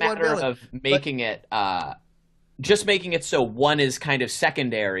down, get one villain. Of making it just making it so one is kind of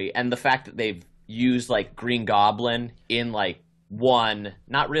secondary, and the fact that they've used like Green Goblin in like 1,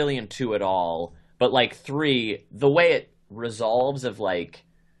 not really in 2 at all, but like 3, the way it resolves of like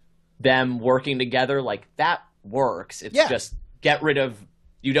them working together, like that works. It's just get rid of.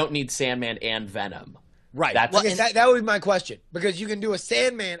 You don't need Sandman and Venom. Right. That would be my question, because you can do a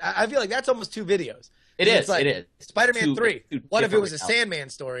Sandman. I feel like that's almost 2 videos. It is. Like it is. Spider-Man 3. What if it was a Sandman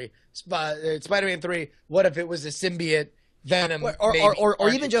story? Spider-Man 3. What if it was a symbiote Venom? Or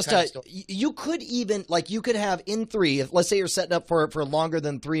even just you could even you could have in 3. If, let's say you're setting up for longer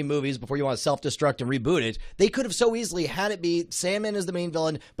than 3 movies before you want to self-destruct and reboot it. They could have so easily had it be Sandman as the main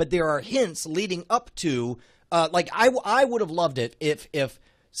villain, but there are hints leading up to. I would have loved it if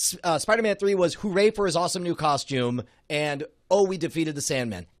Spider-Man 3 was hooray for his awesome new costume and we defeated the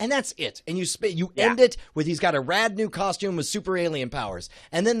Sandman, and that's it. And you end it with he's got a rad new costume with super alien powers,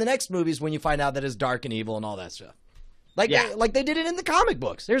 and then the next movie is when you find out that it's dark and evil and all that stuff. Like they did it in the comic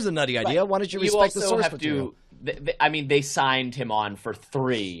books. There's a nutty idea. Right. Why don't you respect the source material? They signed him on for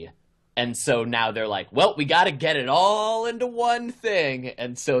 3, and so now they're like, well, we got to get it all into one thing,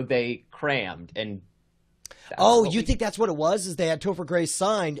 and so they crammed and. You think that's what it was? Is they had Topher Grace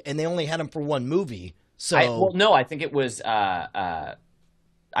signed and they only had him for 1 movie? So no, I think it was. I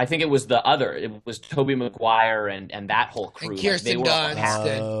think it was the other. It was Tobey Maguire and that whole crew. And Kirsten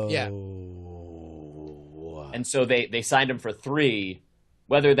Dunst. Yeah. And so they signed him for 3.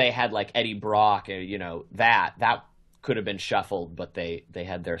 Whether they had like Eddie Brock or that could have been shuffled, but they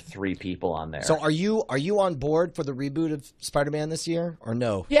had their 3 people on there. So are you on board for the reboot of Spider-Man this year or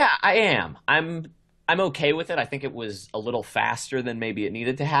no? Yeah, I am. I'm okay with it. I think it was a little faster than maybe it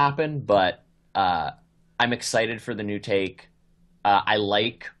needed to happen, but I'm excited for the new take. I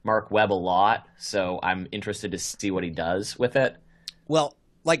like Mark Webb a lot, so I'm interested to see what he does with it. Well,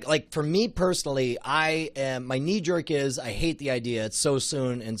 like for me personally, my knee jerk is I hate the idea. It's so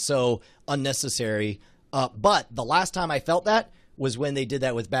soon and so unnecessary. But the last time I felt that was when they did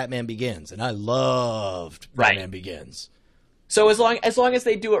that with Batman Begins, and I loved Batman Begins. So as long as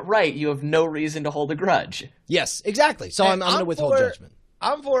they do it right, you have no reason to hold a grudge. Yes, exactly. So I'm going to withhold judgment.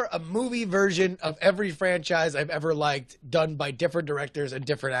 I'm for a movie version of every franchise I've ever liked, done by different directors and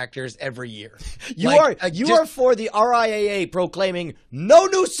different actors every year. You are for the RIAA proclaiming no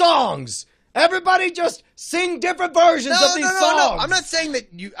new songs. Everybody just sing different versions of these songs. No. I'm not saying that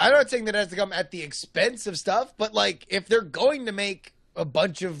it has to come at the expense of stuff, but if they're going to make a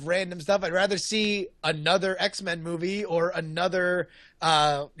bunch of random stuff, I'd rather see another X-Men movie or another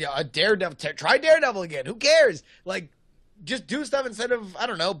a Daredevil. Try Daredevil again. Who cares? Just do stuff instead of, I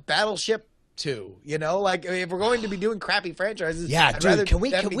don't know, Battleship 2. If we're going to be doing crappy franchises, I'd rather can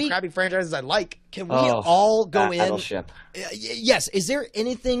we crappy franchises I like. Can we all go in? Battleship. Yes. Is there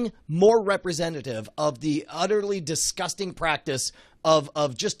anything more representative of the utterly disgusting practice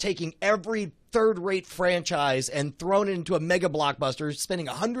of just taking every third-rate franchise and thrown it into a mega blockbuster, spending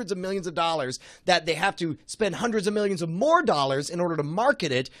hundreds of millions of dollars that they have to spend hundreds of millions of more dollars in order to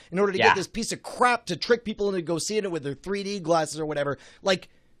market it, in order to get this piece of crap to trick people into go seeing it with their 3D glasses or whatever.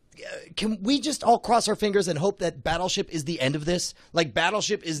 Can we just all cross our fingers and hope that Battleship is the end of this?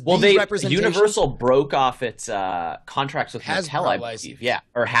 Battleship is the representation? Universal broke off its contracts with Hasbro, Mattel, I believe. Yeah,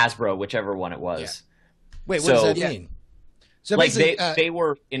 or Hasbro, whichever one it was. Yeah. Wait, what does that mean? So they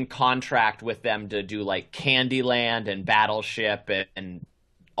were in contract with them to do Candyland and Battleship and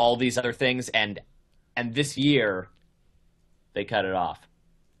all these other things, and this year they cut it off.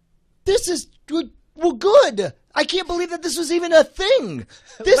 This is good. Well, good. I can't believe that this was even a thing.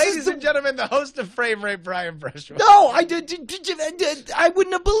 Ladies and gentlemen, the host of Frame Rate, Brian Freshman. No, I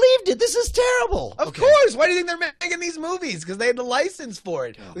wouldn't have believed it. This is terrible. Of course. Why do you think they're making these movies? Because they had the license for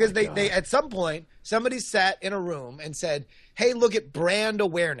it. Because they at some point, somebody sat in a room and said, hey, look at brand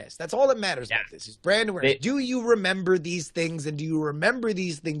awareness. That's all that matters about this is brand awareness. Do you remember these things, and do you remember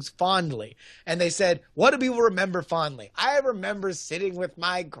these things fondly? And they said, what do people remember fondly? I remember sitting with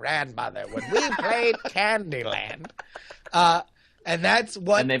my grandmother when we played Candyland. And that's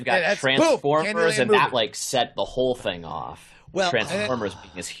what... And they've got Transformers, and that set the whole thing off. Well, Transformers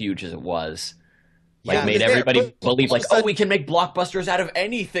being as huge as it was. Made everybody believe, we can make blockbusters out of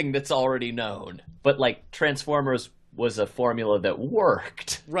anything that's already known. But, Transformers was a formula that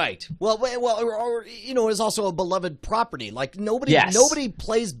worked. Right. Well, it was also a beloved property. Nobody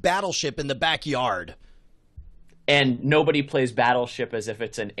plays Battleship in the backyard. And nobody plays Battleship as if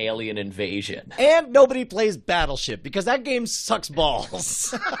it's an alien invasion. And nobody plays Battleship because that game sucks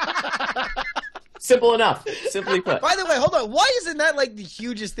balls. Simple enough. Simply put. By the way, hold on. Why isn't that the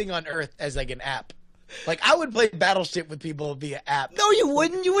hugest thing on earth as an app? I would play Battleship with people via app. No, you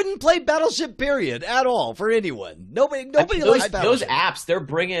wouldn't. You wouldn't play Battleship, period, at all, for anyone. Nobody likes Battleship. Those apps, they're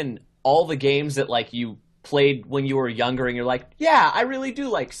bringing all the games that, you played when you were younger, and you're like, yeah, I really do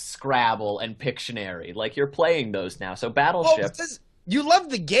like Scrabble and Pictionary. You're playing those now. So Battleship... You love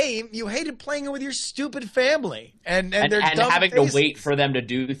the game. You hated playing it with your stupid family, and having to wait for them to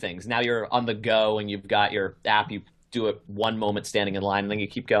do things. Now you're on the go, and you've got your app. You do it one moment standing in line, and then you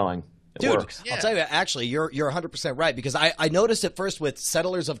keep going. It works. I'll tell you, actually, you're 100% right, because I noticed it first with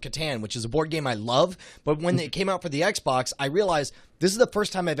Settlers of Catan, which is a board game I love, but when it came out for the Xbox, I realized this is the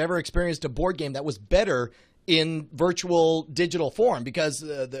first time I've ever experienced a board game that was better in virtual digital form, because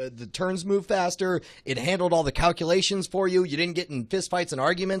the turns move faster, it handled all the calculations for you, you didn't get in fistfights and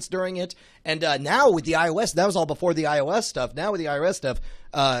arguments during it, and now with the iOS, that was all before the iOS stuff, now with the iOS stuff,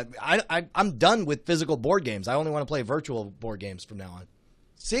 I'm done with physical board games. I only want to play virtual board games from now on.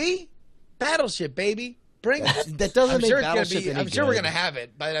 See? Battleship, baby. Bring it. That doesn't make Battleship any I'm sure good. we're going to have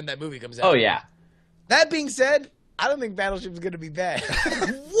it by the time that movie comes out. Oh, yeah. That being said, I don't think Battleship is going to be bad.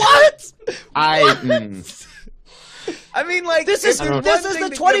 What? I mean, like, this is the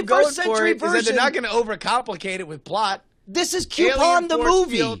 21st century version. They're not going to overcomplicate it with plot. This is Coupon the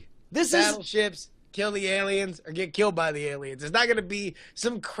movie. Field, this battleships, kill the aliens or get killed by the aliens. It's not going to be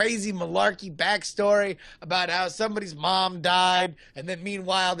some crazy malarkey backstory about how somebody's mom died, and then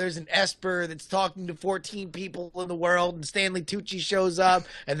meanwhile there's an Esper that's talking to 14 people in the world, and Stanley Tucci shows up,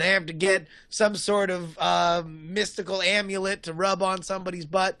 and they have to get some sort of mystical amulet to rub on somebody's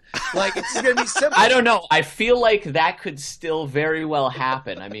butt. Like, it's going to be simple. I don't know. I feel like that could still very well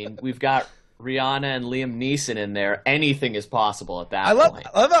happen. I mean, we've got Rihanna and Liam Neeson in there. Anything is possible at that point.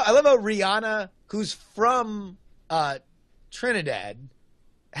 I love how Rihanna, who's from Trinidad,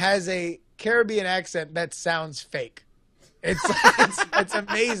 has a Caribbean accent that sounds fake. It's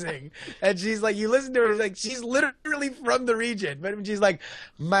amazing. And she's like, you listen to her, like, she's literally from the region. But when she's like,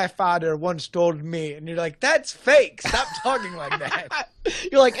 my father once told me, and you're like, that's fake. Stop talking like that.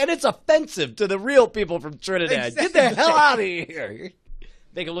 You're like, and it's offensive to the real people from Trinidad. Exactly. Get the hell out of here.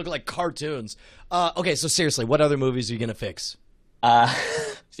 They can look like cartoons. Okay, so seriously, what other movies are you going to fix?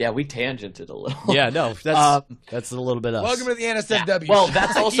 Yeah, we tangented a little. Yeah, no, that's a little bit us. Welcome to the NSFW. Yeah. Well,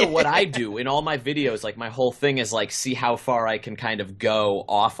 that's also what I do in all my videos. Like, my whole thing is, like, see how far I can kind of go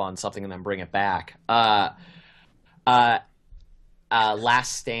off on something and then bring it back. Last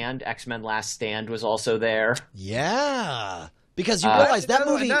Stand, X-Men Last Stand was also there. Yeah, because you realize that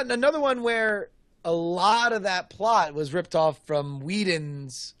movie... Another one where a lot of that plot was ripped off from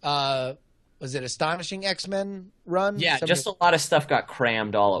Whedon's... was it Astonishing X-Men run? Yeah, just a lot of stuff got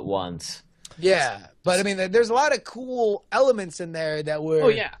crammed all at once. Yeah, but I mean, there's a lot of cool elements in there that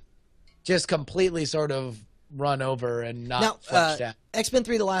were just completely sort of run over and not fleshed out. X-Men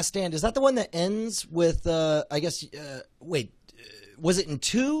 3 The Last Stand, is that the one that ends with, I guess, wait, was it in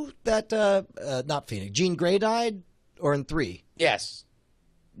 2 that, not Phoenix, Jean Grey died? Or in 3? Yes.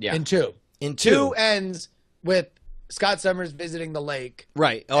 Yeah. In 2. In 2. 2 ends with Scott Summers visiting the lake.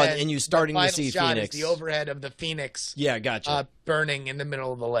 Right. Oh, and you starting to see Phoenix. The final shot Phoenix. is the overhead of the Phoenix. Yeah, gotcha. Burning in the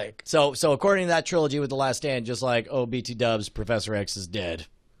middle of the lake. So according to that trilogy with The Last Stand, just like, oh, BT Dubs, Professor X is dead.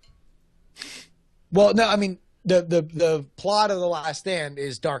 Well, no, I mean, the plot of The Last Stand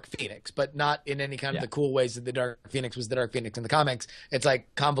is Dark Phoenix, but not in any kind of the cool ways that the Dark Phoenix was the Dark Phoenix in the comics. It's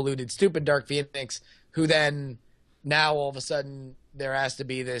like convoluted, stupid Dark Phoenix, who then now all of a sudden there has to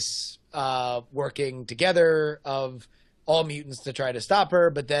be this working together of all mutants to try to stop her,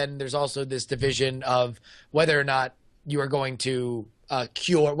 but then there's also this division of whether or not you are going to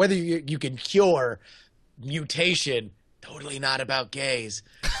cure, whether you can cure mutation. Totally not about gays.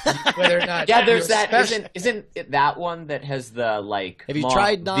 Whether or not there's that. Isn't it that one that has the, like, have you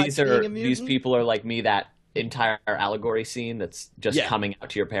tried not being a mutant? These people are like me, that entire allegory scene that's just coming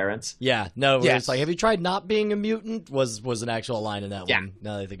out to your parents? Yeah, no, it's like, have you tried not being a mutant? Was an actual line in that one.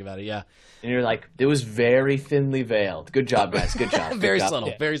 Now that I think about it, yeah. And you're like, it was very thinly veiled. Good job, guys. Good job. Very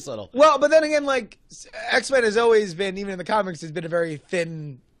subtle. Very subtle. Well, but then again, like, X-Men has always been, even in the comics, has been a very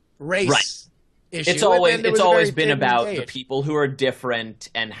thin race. Right. Issue. It's always been about the people who are different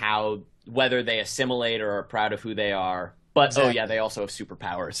and how, whether they assimilate or are proud of who they are. But they also have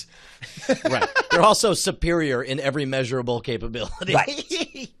superpowers. Right. They're also superior in every measurable capability.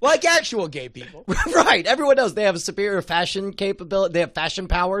 Right. Like actual gay people. Right. Everyone knows they have a superior fashion capability. They have fashion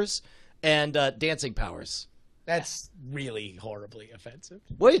powers and dancing powers. That's really horribly offensive.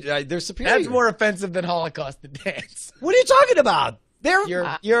 Wait, they're superior. That's more offensive than Holocaust and dance. What are you talking about?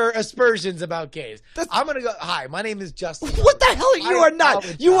 Your aspersions about gays. I'm gonna go. Hi, my name is Justin. What the hell? You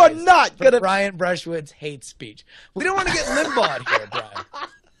are not gonna. Brian Brushwood's hate speech. We don't want to get Limbaugh'd here, Brian.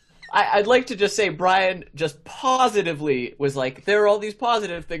 I'd like to just say Brian just positively was like, there are all these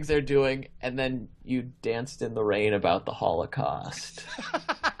positive things they're doing, and then you danced in the rain about the Holocaust.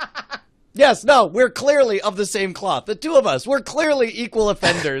 Yes, no, we're clearly of the same cloth. The two of us, we're clearly equal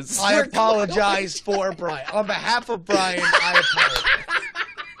offenders. I apologize for Brian. On behalf of Brian, I apologize.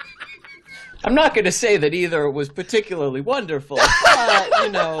 I'm not going to say that either was particularly wonderful, but,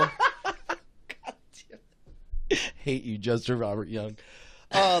 you know. Hate you, Justin Robert Young.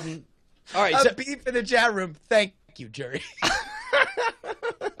 All right. A beef in the chat room. Thank you, Jerry.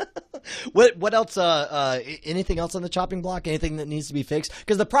 What else? Anything else on the chopping block? Anything that needs to be fixed?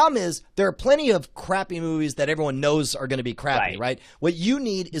 Because the problem is there are plenty of crappy movies that everyone knows are going to be crappy, right? What you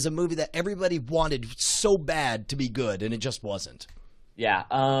need is a movie that everybody wanted so bad to be good, and it just wasn't. Yeah.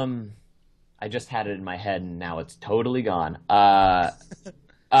 I just had it in my head, and now it's totally gone.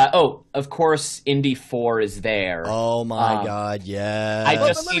 Oh, of course, Indy 4 is there. Oh my God, yeah.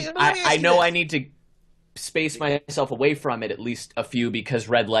 I know I need to space myself away from it, at least a few, because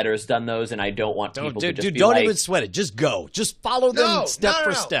Red Letter's done those, and I don't want people to just be don't like, even sweat it. Just go. Just follow them step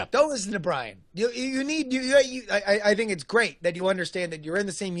for step. Don't listen to Brian. You need. I think it's great that you understand that you're in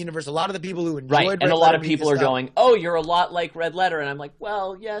the same universe. A lot of the people who enjoyed Red and a lot Letter of people are stuff, going, "Oh, you're a lot like Red Letter," and I'm like,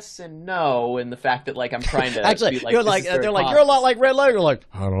 "Well, yes and no." And the fact that like I'm trying to actually, be like, you're like, they're like, "You're a lot like Red Letter." You're like,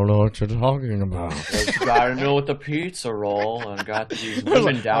 I don't know what you're talking about. You gotta know what the pizza roll and got these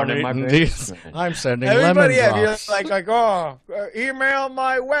women down in my basement. I'm sending everybody. lemon drops. You're like, email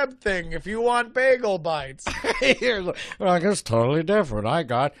my web thing if you want bagel bites. Like, it's totally different. I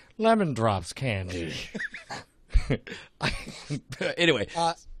got lemon drops candy. Anyway,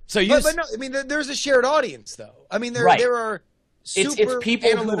 so you. But no, I mean, there's a shared audience, though. I mean, there are. It's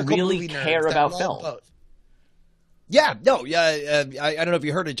people who really care about film. Yeah, no, I don't know if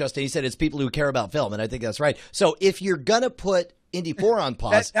you heard it, Justin. He said it's people who care about film, and I think that's right. So if you're gonna put Indy 4 on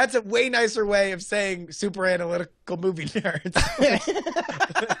pause, that's a way nicer way of saying super analytical movie nerds.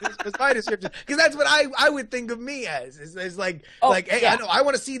 It's my description, because that's what I would think of me as. Is like, hey, I know I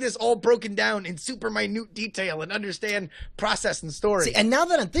want to see this all broken down in super minute detail and understand process and story. See, and now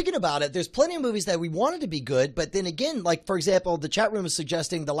that I'm thinking about it, there's plenty of movies that we wanted to be good, but then again, like for example, the chat room is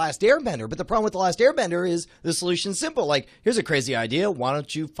suggesting The Last Airbender, but the problem with The Last Airbender is the solution's simple. Like, here's a crazy idea. Why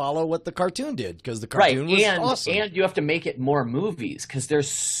don't you follow what the cartoon did? Because the cartoon was awesome. And you have to make it more movies, because there's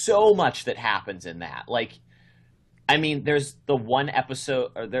so much that happens in that. Like, I mean, there's the one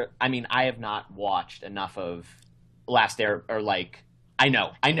episode, I have not watched enough of Last Air, or like, I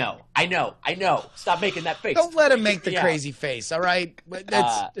know. Stop making that face. Don't let him make the crazy face, all right?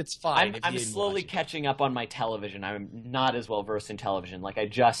 It's fine. I'm slowly catching up on my television. I'm not as well versed in television. Like,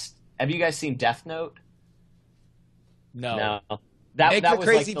 have you guys seen Death Note? No. That the was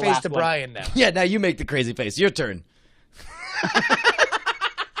crazy like the face last to one. Brian now. Yeah, now you make the crazy face. Your turn.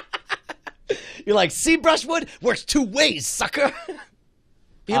 You're like, see, Brushwood works two ways, sucker.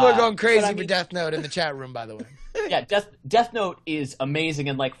 People are going crazy for Death Note in the chat room, by the way. Yeah, Death Note is amazing,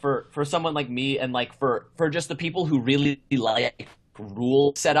 and like for someone like me, and like for just the people who really like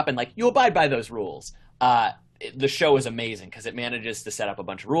rule setup and like you abide by those rules. The show is amazing because it manages to set up a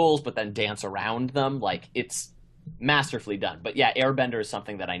bunch of rules, but then dance around them. Like, it's masterfully done. But yeah, Airbender is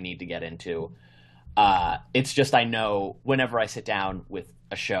something that I need to get into. It's just, I know whenever I sit down with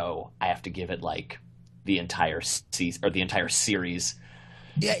a show, I have to give it like the entire season or the entire series.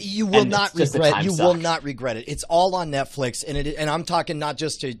 Yeah, you will not regret. You will not regret it. It's all on Netflix, and I'm talking not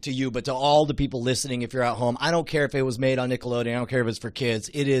just to you, but to all the people listening. If you're at home, I don't care if it was made on Nickelodeon. I don't care if it's for kids.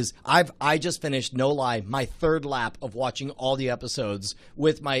 It is. I just finished, no lie, my third lap of watching all the episodes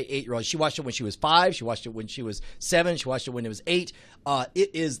with my 8-year-old. She watched it when she was 5. She watched it when she was 7. She watched it when it was 8.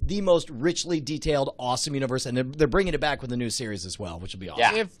 It is the most richly detailed, awesome universe, and they're bringing it back with a new series as well, which will be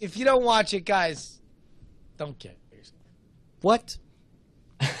awesome. Yeah. If you don't watch it, guys, don't get it. What?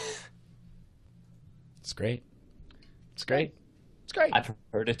 It's great. It's great. It's great. I've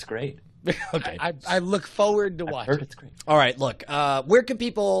heard it's great. Okay. I look forward to watching. I've heard it's great. All right, look, where can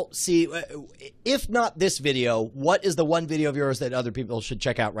people see, if not this video, what is the one video of yours that other people should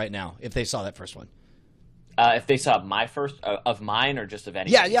check out right now if they saw that first one? If they saw my first, of mine, or just of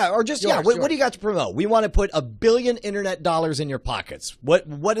any. Yeah, or just, yours. What do you got to promote? We want to put $1 billion internet dollars in your pockets.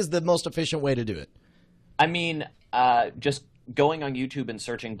 What is the most efficient way to do it? I mean, just going on YouTube and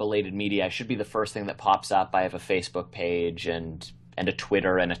searching Belated Media should be the first thing that pops up. I have a Facebook page and a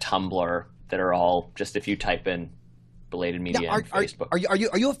Twitter and a Tumblr that are all just, if you type in Belated Media now, and Facebook. Are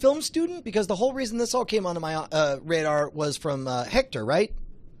you a film student? Because the whole reason this all came onto my radar was from Hector, right?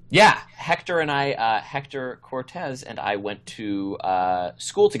 Yeah, Hector Cortez and I went to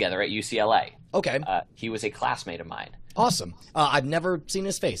school together at UCLA. Okay. He was a classmate of mine. Awesome. I've never seen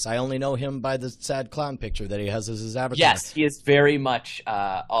his face. I only know him by the sad clown picture that he has as his avatar. Yes, he is very much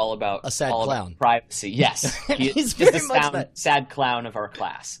all about a sad clown. Privacy. Yes, he's very the much sad clown of our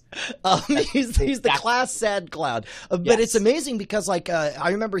class. He's the class sad clown. But it's amazing because, like,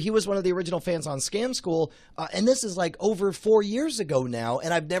 I remember he was one of the original fans on Scam School, and this is like over 4 years ago now,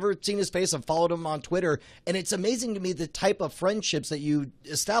 and I've never seen his face. I've followed him on Twitter, and it's amazing to me the type of friendships that you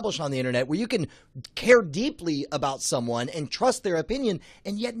establish on the internet where you can care deeply about someone and trust their opinion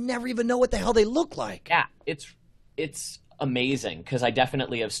and yet never even know what the hell they look like. Yeah, it's amazing because I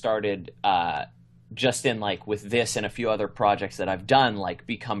definitely have started just in like with this and a few other projects that I've done, like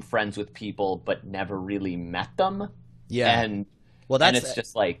become friends with people but never really met them. Yeah. And it's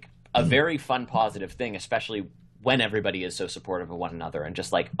just like a very fun, positive thing, especially when everybody is so supportive of one another and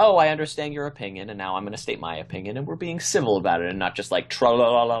just like, oh, I understand your opinion and now I'm going to state my opinion and we're being civil about it and not just like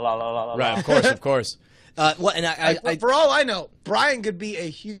tra-la-la-la-la-la-la. Right, of course. Well, and I for all I know, Brian could be a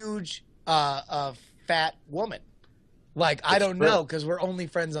huge fat woman. Like, I don't know because we're only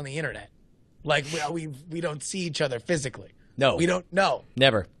friends on the internet. Like, we don't see each other physically. No. We don't know.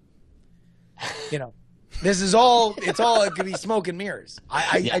 Never. You know. This is all. It could be smoke and mirrors.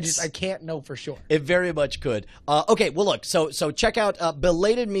 I can't know for sure. It very much could. Okay, well, look. So check out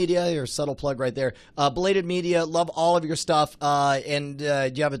Belated Media. Your subtle plug right there. Belated Media. Love all of your stuff. And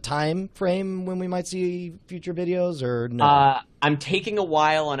do you have a time frame when we might see future videos or no? I'm taking a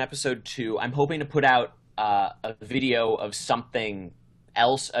while on episode 2. I'm hoping to put out a video of something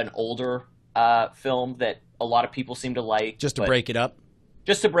else, an older film that a lot of people seem to like. Just to break it up.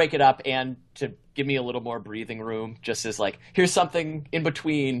 Just to break it up and to give me a little more breathing room, just as like, here's something in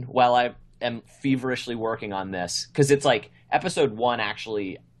between while I am feverishly working on this. Because it's like episode 1,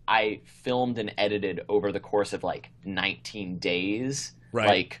 actually, I filmed and edited over the course of like 19 days. Right.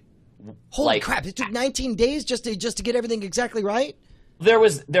 Like, holy crap! It took 19 days just to get everything exactly right. There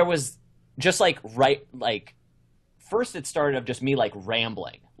was just like first it started of just me like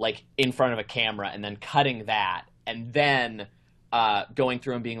rambling like in front of a camera and then cutting that and then going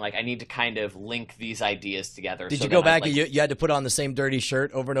through and being like, I need to kind of link these ideas together. Did you go back and you had to put on the same dirty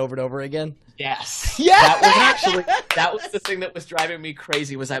shirt over and over and over again? Yes. Yeah. That was the thing that was driving me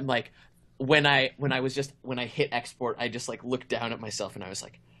crazy. Was I'm like, when I hit export, I just like looked down at myself and I was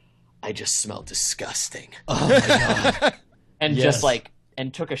like, I just smell disgusting. Oh my god. And just like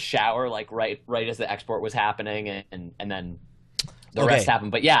and took a shower like right as the export was happening and then the rest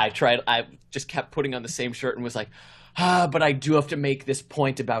happened. But yeah, I just kept putting on the same shirt and was like, but I do have to make this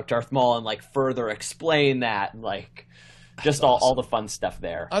point about Darth Maul and like further explain that and like just all the fun stuff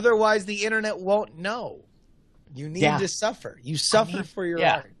there. Otherwise, the internet won't know. You need to suffer. You suffer for your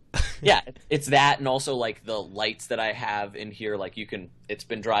art. Yeah, it's that, and also like the lights that I have in here. Like it's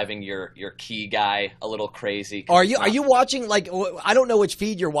been driving your key guy a little crazy. Are you watching? Like, I don't know which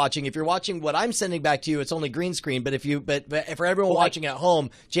feed you're watching. If you're watching what I'm sending back to you, it's only green screen. But but for everyone watching at home,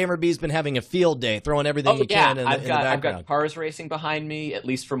 Jammer B's been having a field day, throwing everything he can in the background. I've got cars racing behind me, at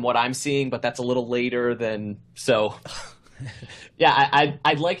least from what I'm seeing. But that's a little later than so. Yeah,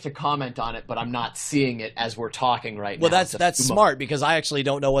 I'd like to comment on it, but I'm not seeing it as we're talking right now. Well, that's smart because I actually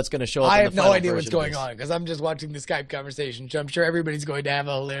don't know what's going to show up. I have no idea what's going on because I'm just watching the Skype conversation. So I'm sure everybody's going to have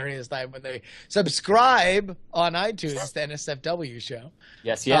a hilarious time when they subscribe on iTunes to NSFW show.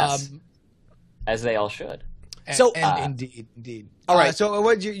 Yes, as they all should. Indeed. All right. So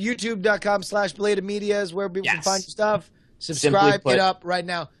what's your YouTube.com/Belated Media is where people can find your stuff. Subscribe, get up right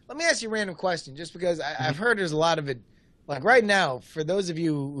now. Let me ask you a random question, just because I've heard there's a lot of it. Like right now, for those of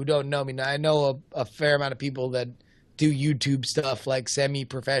you who don't know me, I know a fair amount of people that do YouTube stuff like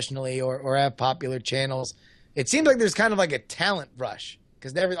semi-professionally or have popular channels. It seems like there's kind of like a talent rush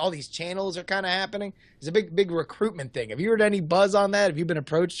because all these channels are kind of happening. It's a big recruitment thing. Have you heard any buzz on that? Have you been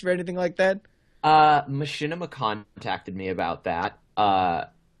approached for anything like that? Machinima contacted me about that.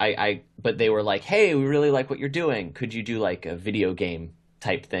 But they were like, hey, we really like what you're doing. Could you do like a video game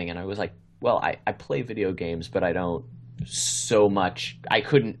type thing? And I was like, well, I play video games, but I don't so much. I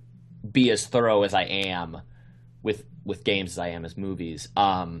couldn't be as thorough as I am with games as I am as movies.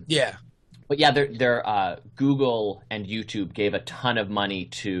 But yeah, they're Google and YouTube gave a ton of money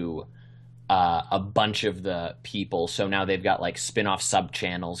to a bunch of the people, so now they've got like spin-off sub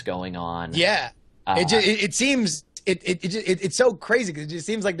channels going on. Yeah, it seems it's so crazy because it just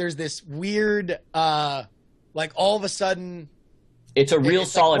seems like there's this weird like all of a sudden it's a real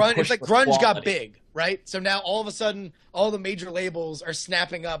solid like push. It's like grunge got big. Right? So now all of a sudden, all the major labels are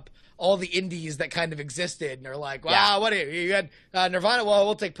snapping up all the indies that kind of existed. And they're like, wow, what are you had Nirvana? Well,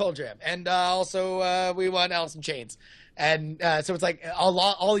 we'll take Pearl Jam. And also we want Alice in Chains. And so it's like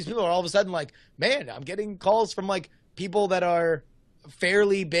all these people are all of a sudden like, man, I'm getting calls from like people that are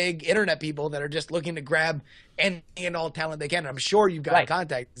fairly big internet people that are just looking to grab any and all talent they can. I'm sure you've got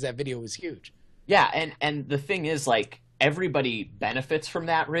contact because that video was huge. Yeah, and the thing is, like, everybody benefits from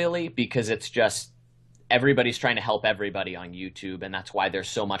that, really, because it's just everybody's trying to help everybody on YouTube, and that's why there's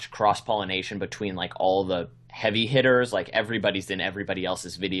so much cross-pollination between, like, all the heavy hitters. Like, everybody's in everybody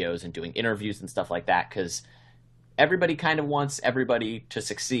else's videos and doing interviews and stuff like that, because everybody kind of wants everybody to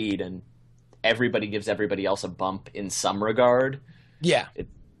succeed, and everybody gives everybody else a bump in some regard. Yeah.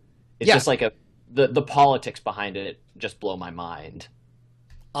 It's just like the politics behind it just blow my mind.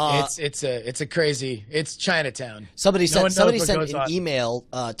 It's a crazy, it's Chinatown. Somebody sent an email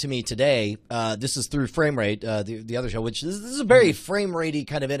to me today. This is through Frame Rate, the other show, which this is a very frame ratey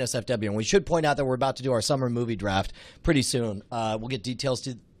kind of NSFW. And we should point out that we're about to do our summer movie draft pretty soon. We'll get details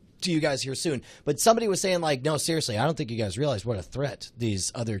to you guys here soon. But somebody was saying, like, no, seriously, I don't think you guys realize what a threat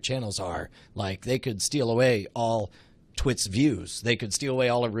these other channels are. Like, they could steal away all Twit's views. They could steal away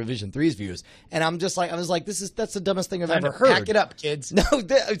all of Revision 3's views. And I was like, that's the dumbest thing I've ever heard. Pack it up, kids. No,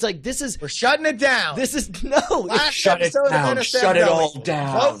 it's like, we're shutting it down. This is, no. Shut it down. Shut it all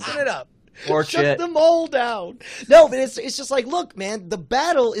down. Closing it up. Shut them all down. No, but it's just like, look, man, the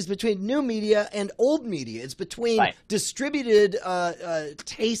battle is between new media and old media. It's between distributed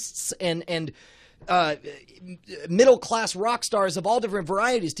tastes and middle-class rock stars of all different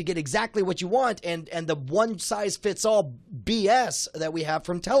varieties to get exactly what you want, and the one-size-fits-all BS that we have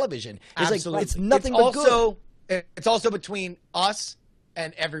from television. It's Absolutely. Like, it's nothing but good. It's also between us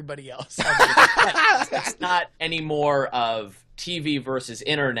and everybody else. It's not any more of TV versus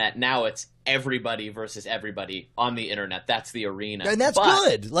internet. Now it's everybody versus everybody on the internet. That's the arena. And that's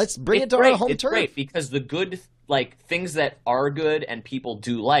good. Let's bring it to our home turf. It's great because the good, like, things that are good and people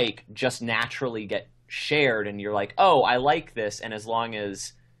do like just naturally get shared, and you're like, oh, I like this. And as long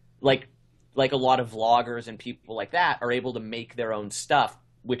as, like a lot of vloggers and people like that are able to make their own stuff,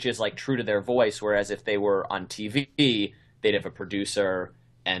 which is, like, true to their voice, whereas if they were on TV, they'd have a producer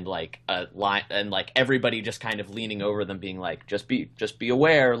and, like, a line, and, like, everybody just kind of leaning over them being like, just be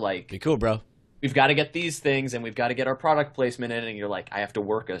aware, like, be cool, bro. We've got to get these things, and we've got to get our product placement in, and you're like, I have to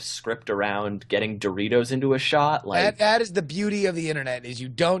work a script around getting Doritos into a shot. Like, that is the beauty of the internet, is you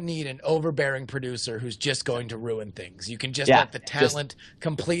don't need an overbearing producer who's just going to ruin things. You can just let the talent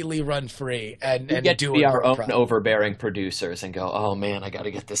completely run free and get do to be it our own overbearing producers and go, oh man, I got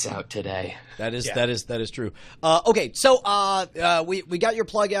to get this out today. That is true. Okay, so we got your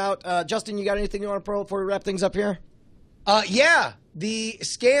plug out. Justin, you got anything you want to promote before we wrap things up here? Yeah, the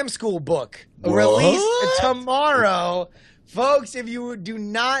Scam School book released tomorrow. Folks, if you do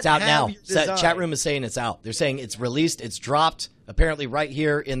not it's out have now. your design, Chat room is saying it's out. They're saying it's released, it's dropped, apparently right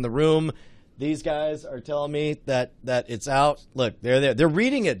here in the room. These guys are telling me that it's out. Look, they're there. They're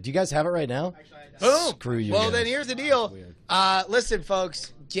reading it. Do you guys have it right now? Boom. Screw you. Well, guys. then here's the deal. Listen,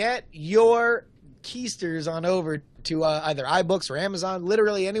 folks, get your keysters on over to either iBooks or Amazon,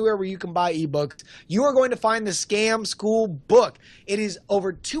 literally anywhere where you can buy ebooks. You are going to find the Scam School book. It is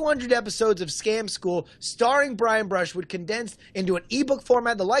over 200 episodes of Scam School starring Brian Brushwood, condensed into an ebook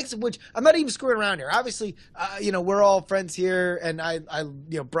format, the likes of which I'm not even screwing around here. Obviously, we're all friends here, and I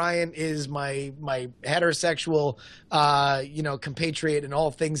Brian is my heterosexual, compatriot in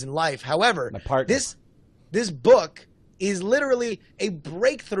all things in life. However, my partner. This book is literally a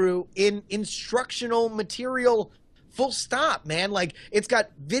breakthrough in instructional material, full stop, man. Like, it's got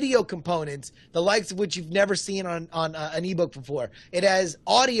video components, the likes of which you've never seen on an ebook before. It has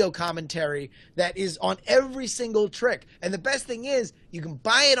audio commentary that is on every single trick. And the best thing is, you can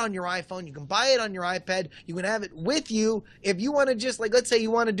buy it on your iPhone, you can buy it on your iPad, you can have it with you if you want to just, like, let's say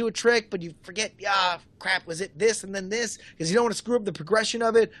you want to do a trick, but you forget, crap, was it this and then this? Because you don't want to screw up the progression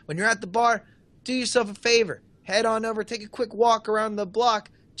of it. When you're at the bar, do yourself a favor. Head on over, take a quick walk around the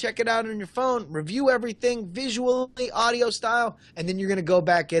block, check it out on your phone, review everything visually, audio style, and then you're going to go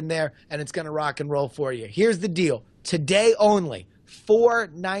back in there and it's going to rock and roll for you. Here's the deal. Today only,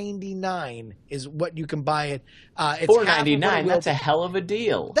 $4.99 is what you can buy it. It's $4.99, that's a hell of a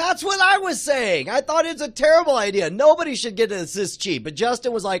deal. That's what I was saying. I thought it's a terrible idea. Nobody should get this cheap. But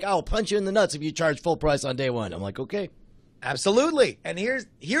Justin was like, I'll punch you in the nuts if you charge full price on day one. I'm like, okay. Absolutely. And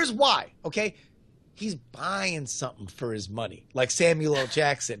here's why, okay? He's buying something for his money, like Samuel L.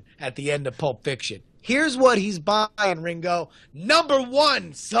 Jackson at the end of Pulp Fiction. Here's what he's buying, Ringo. Number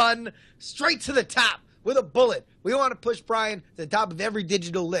one, son. Straight to the top with a bullet. We want to push Brian to the top of every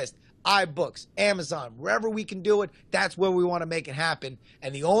digital list. iBooks, Amazon, wherever we can do it, that's where we want to make it happen.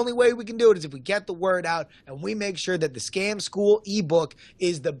 And the only way we can do it is if we get the word out and we make sure that the Scam School ebook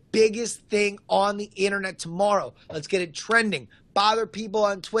is the biggest thing on the internet tomorrow. Let's get it trending. bother people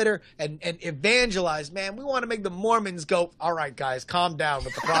on Twitter and evangelize. Man, we want to make the Mormons go, all right, guys, calm down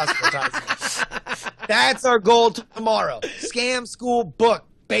with the proselytizing. That's our goal tomorrow. Scam school book,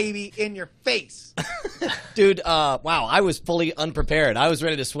 baby, in your face. Dude, wow, I was fully unprepared. I was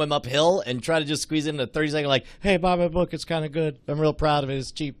ready to swim uphill and try to just squeeze in a 30-second, like, hey, buy my book. It's kind of good. I'm real proud of it.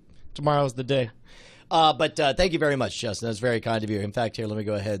 It's cheap. Tomorrow's the day. But thank you very much, Justin. That's very kind of you. In fact, here, let me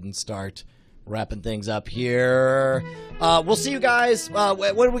go ahead and start wrapping things up here. We'll see you guys.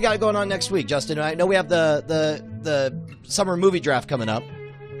 What do we got going on next week, Justin? I know we have the summer movie draft coming up.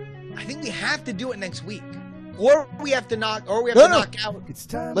 I think we have to do it next week. Or we have to knock out.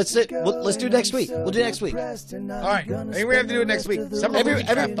 Let's do next week. We'll do next week. All right. I think we have to do it next week.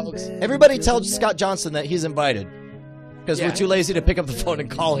 Everybody tell Scott Johnson that he's invited. Because we're too lazy to pick up the phone and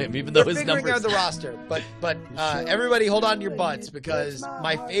call him, even though his number out the roster. But everybody hold on to your butts, because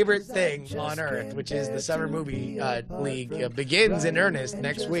my favorite thing on earth, which is the Summer Movie League, begins in earnest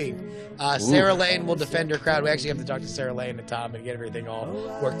next week. Sarah Lane will defend her crowd. We actually have to talk to Sarah Lane and Tom and get everything all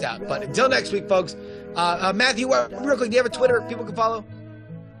worked out. But until next week, folks, Matthew, real quick, do you have a Twitter people can follow?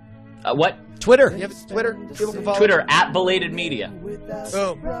 What? Twitter. You have Twitter? People can follow? Twitter, @Belatedmedia.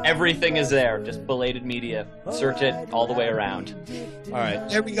 Boom. Everything is there. Just Belated Media. Search it all the way around. All right.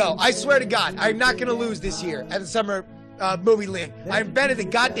 There we go. I swear to God, I'm not going to lose this year at the Summer Movie League. I've been at the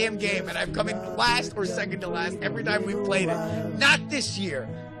goddamn game, and I'm coming last or second to last every time we've played it. Not this year.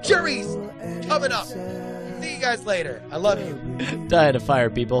 Jury's coming up. See you guys later. I love you. Die to fire,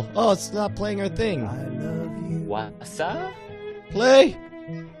 people. Oh, it's not playing our thing. What's up? Play.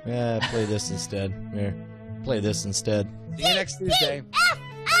 Yeah, play this instead. Here, play this instead. See you next Tuesday.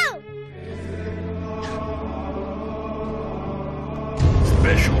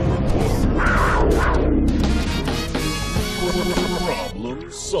 Special report.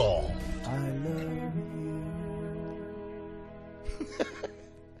 Problem solved.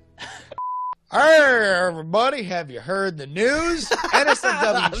 Hey, everybody, have you heard the news?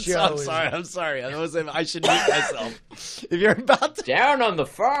 NSFW show. I'm sorry. I should mute myself. If you're about to... Down on the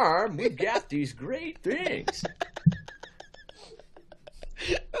farm, we've got these great things.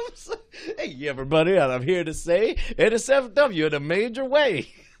 Hey, everybody, and I'm here to say NSFW in a major way.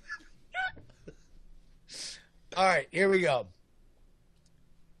 All right, here we go.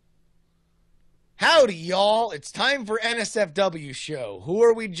 Howdy, y'all. It's time for NSFW show. Who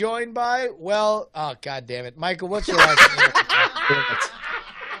are we joined by? Well, oh, God damn it. Michael, what's your last name?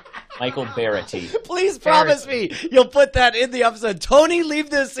 Michael Barrety. Please promise me you'll put that in the episode. Tony, leave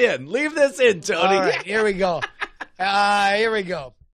this in. Leave this in, Tony. All right, here we go. Here we go.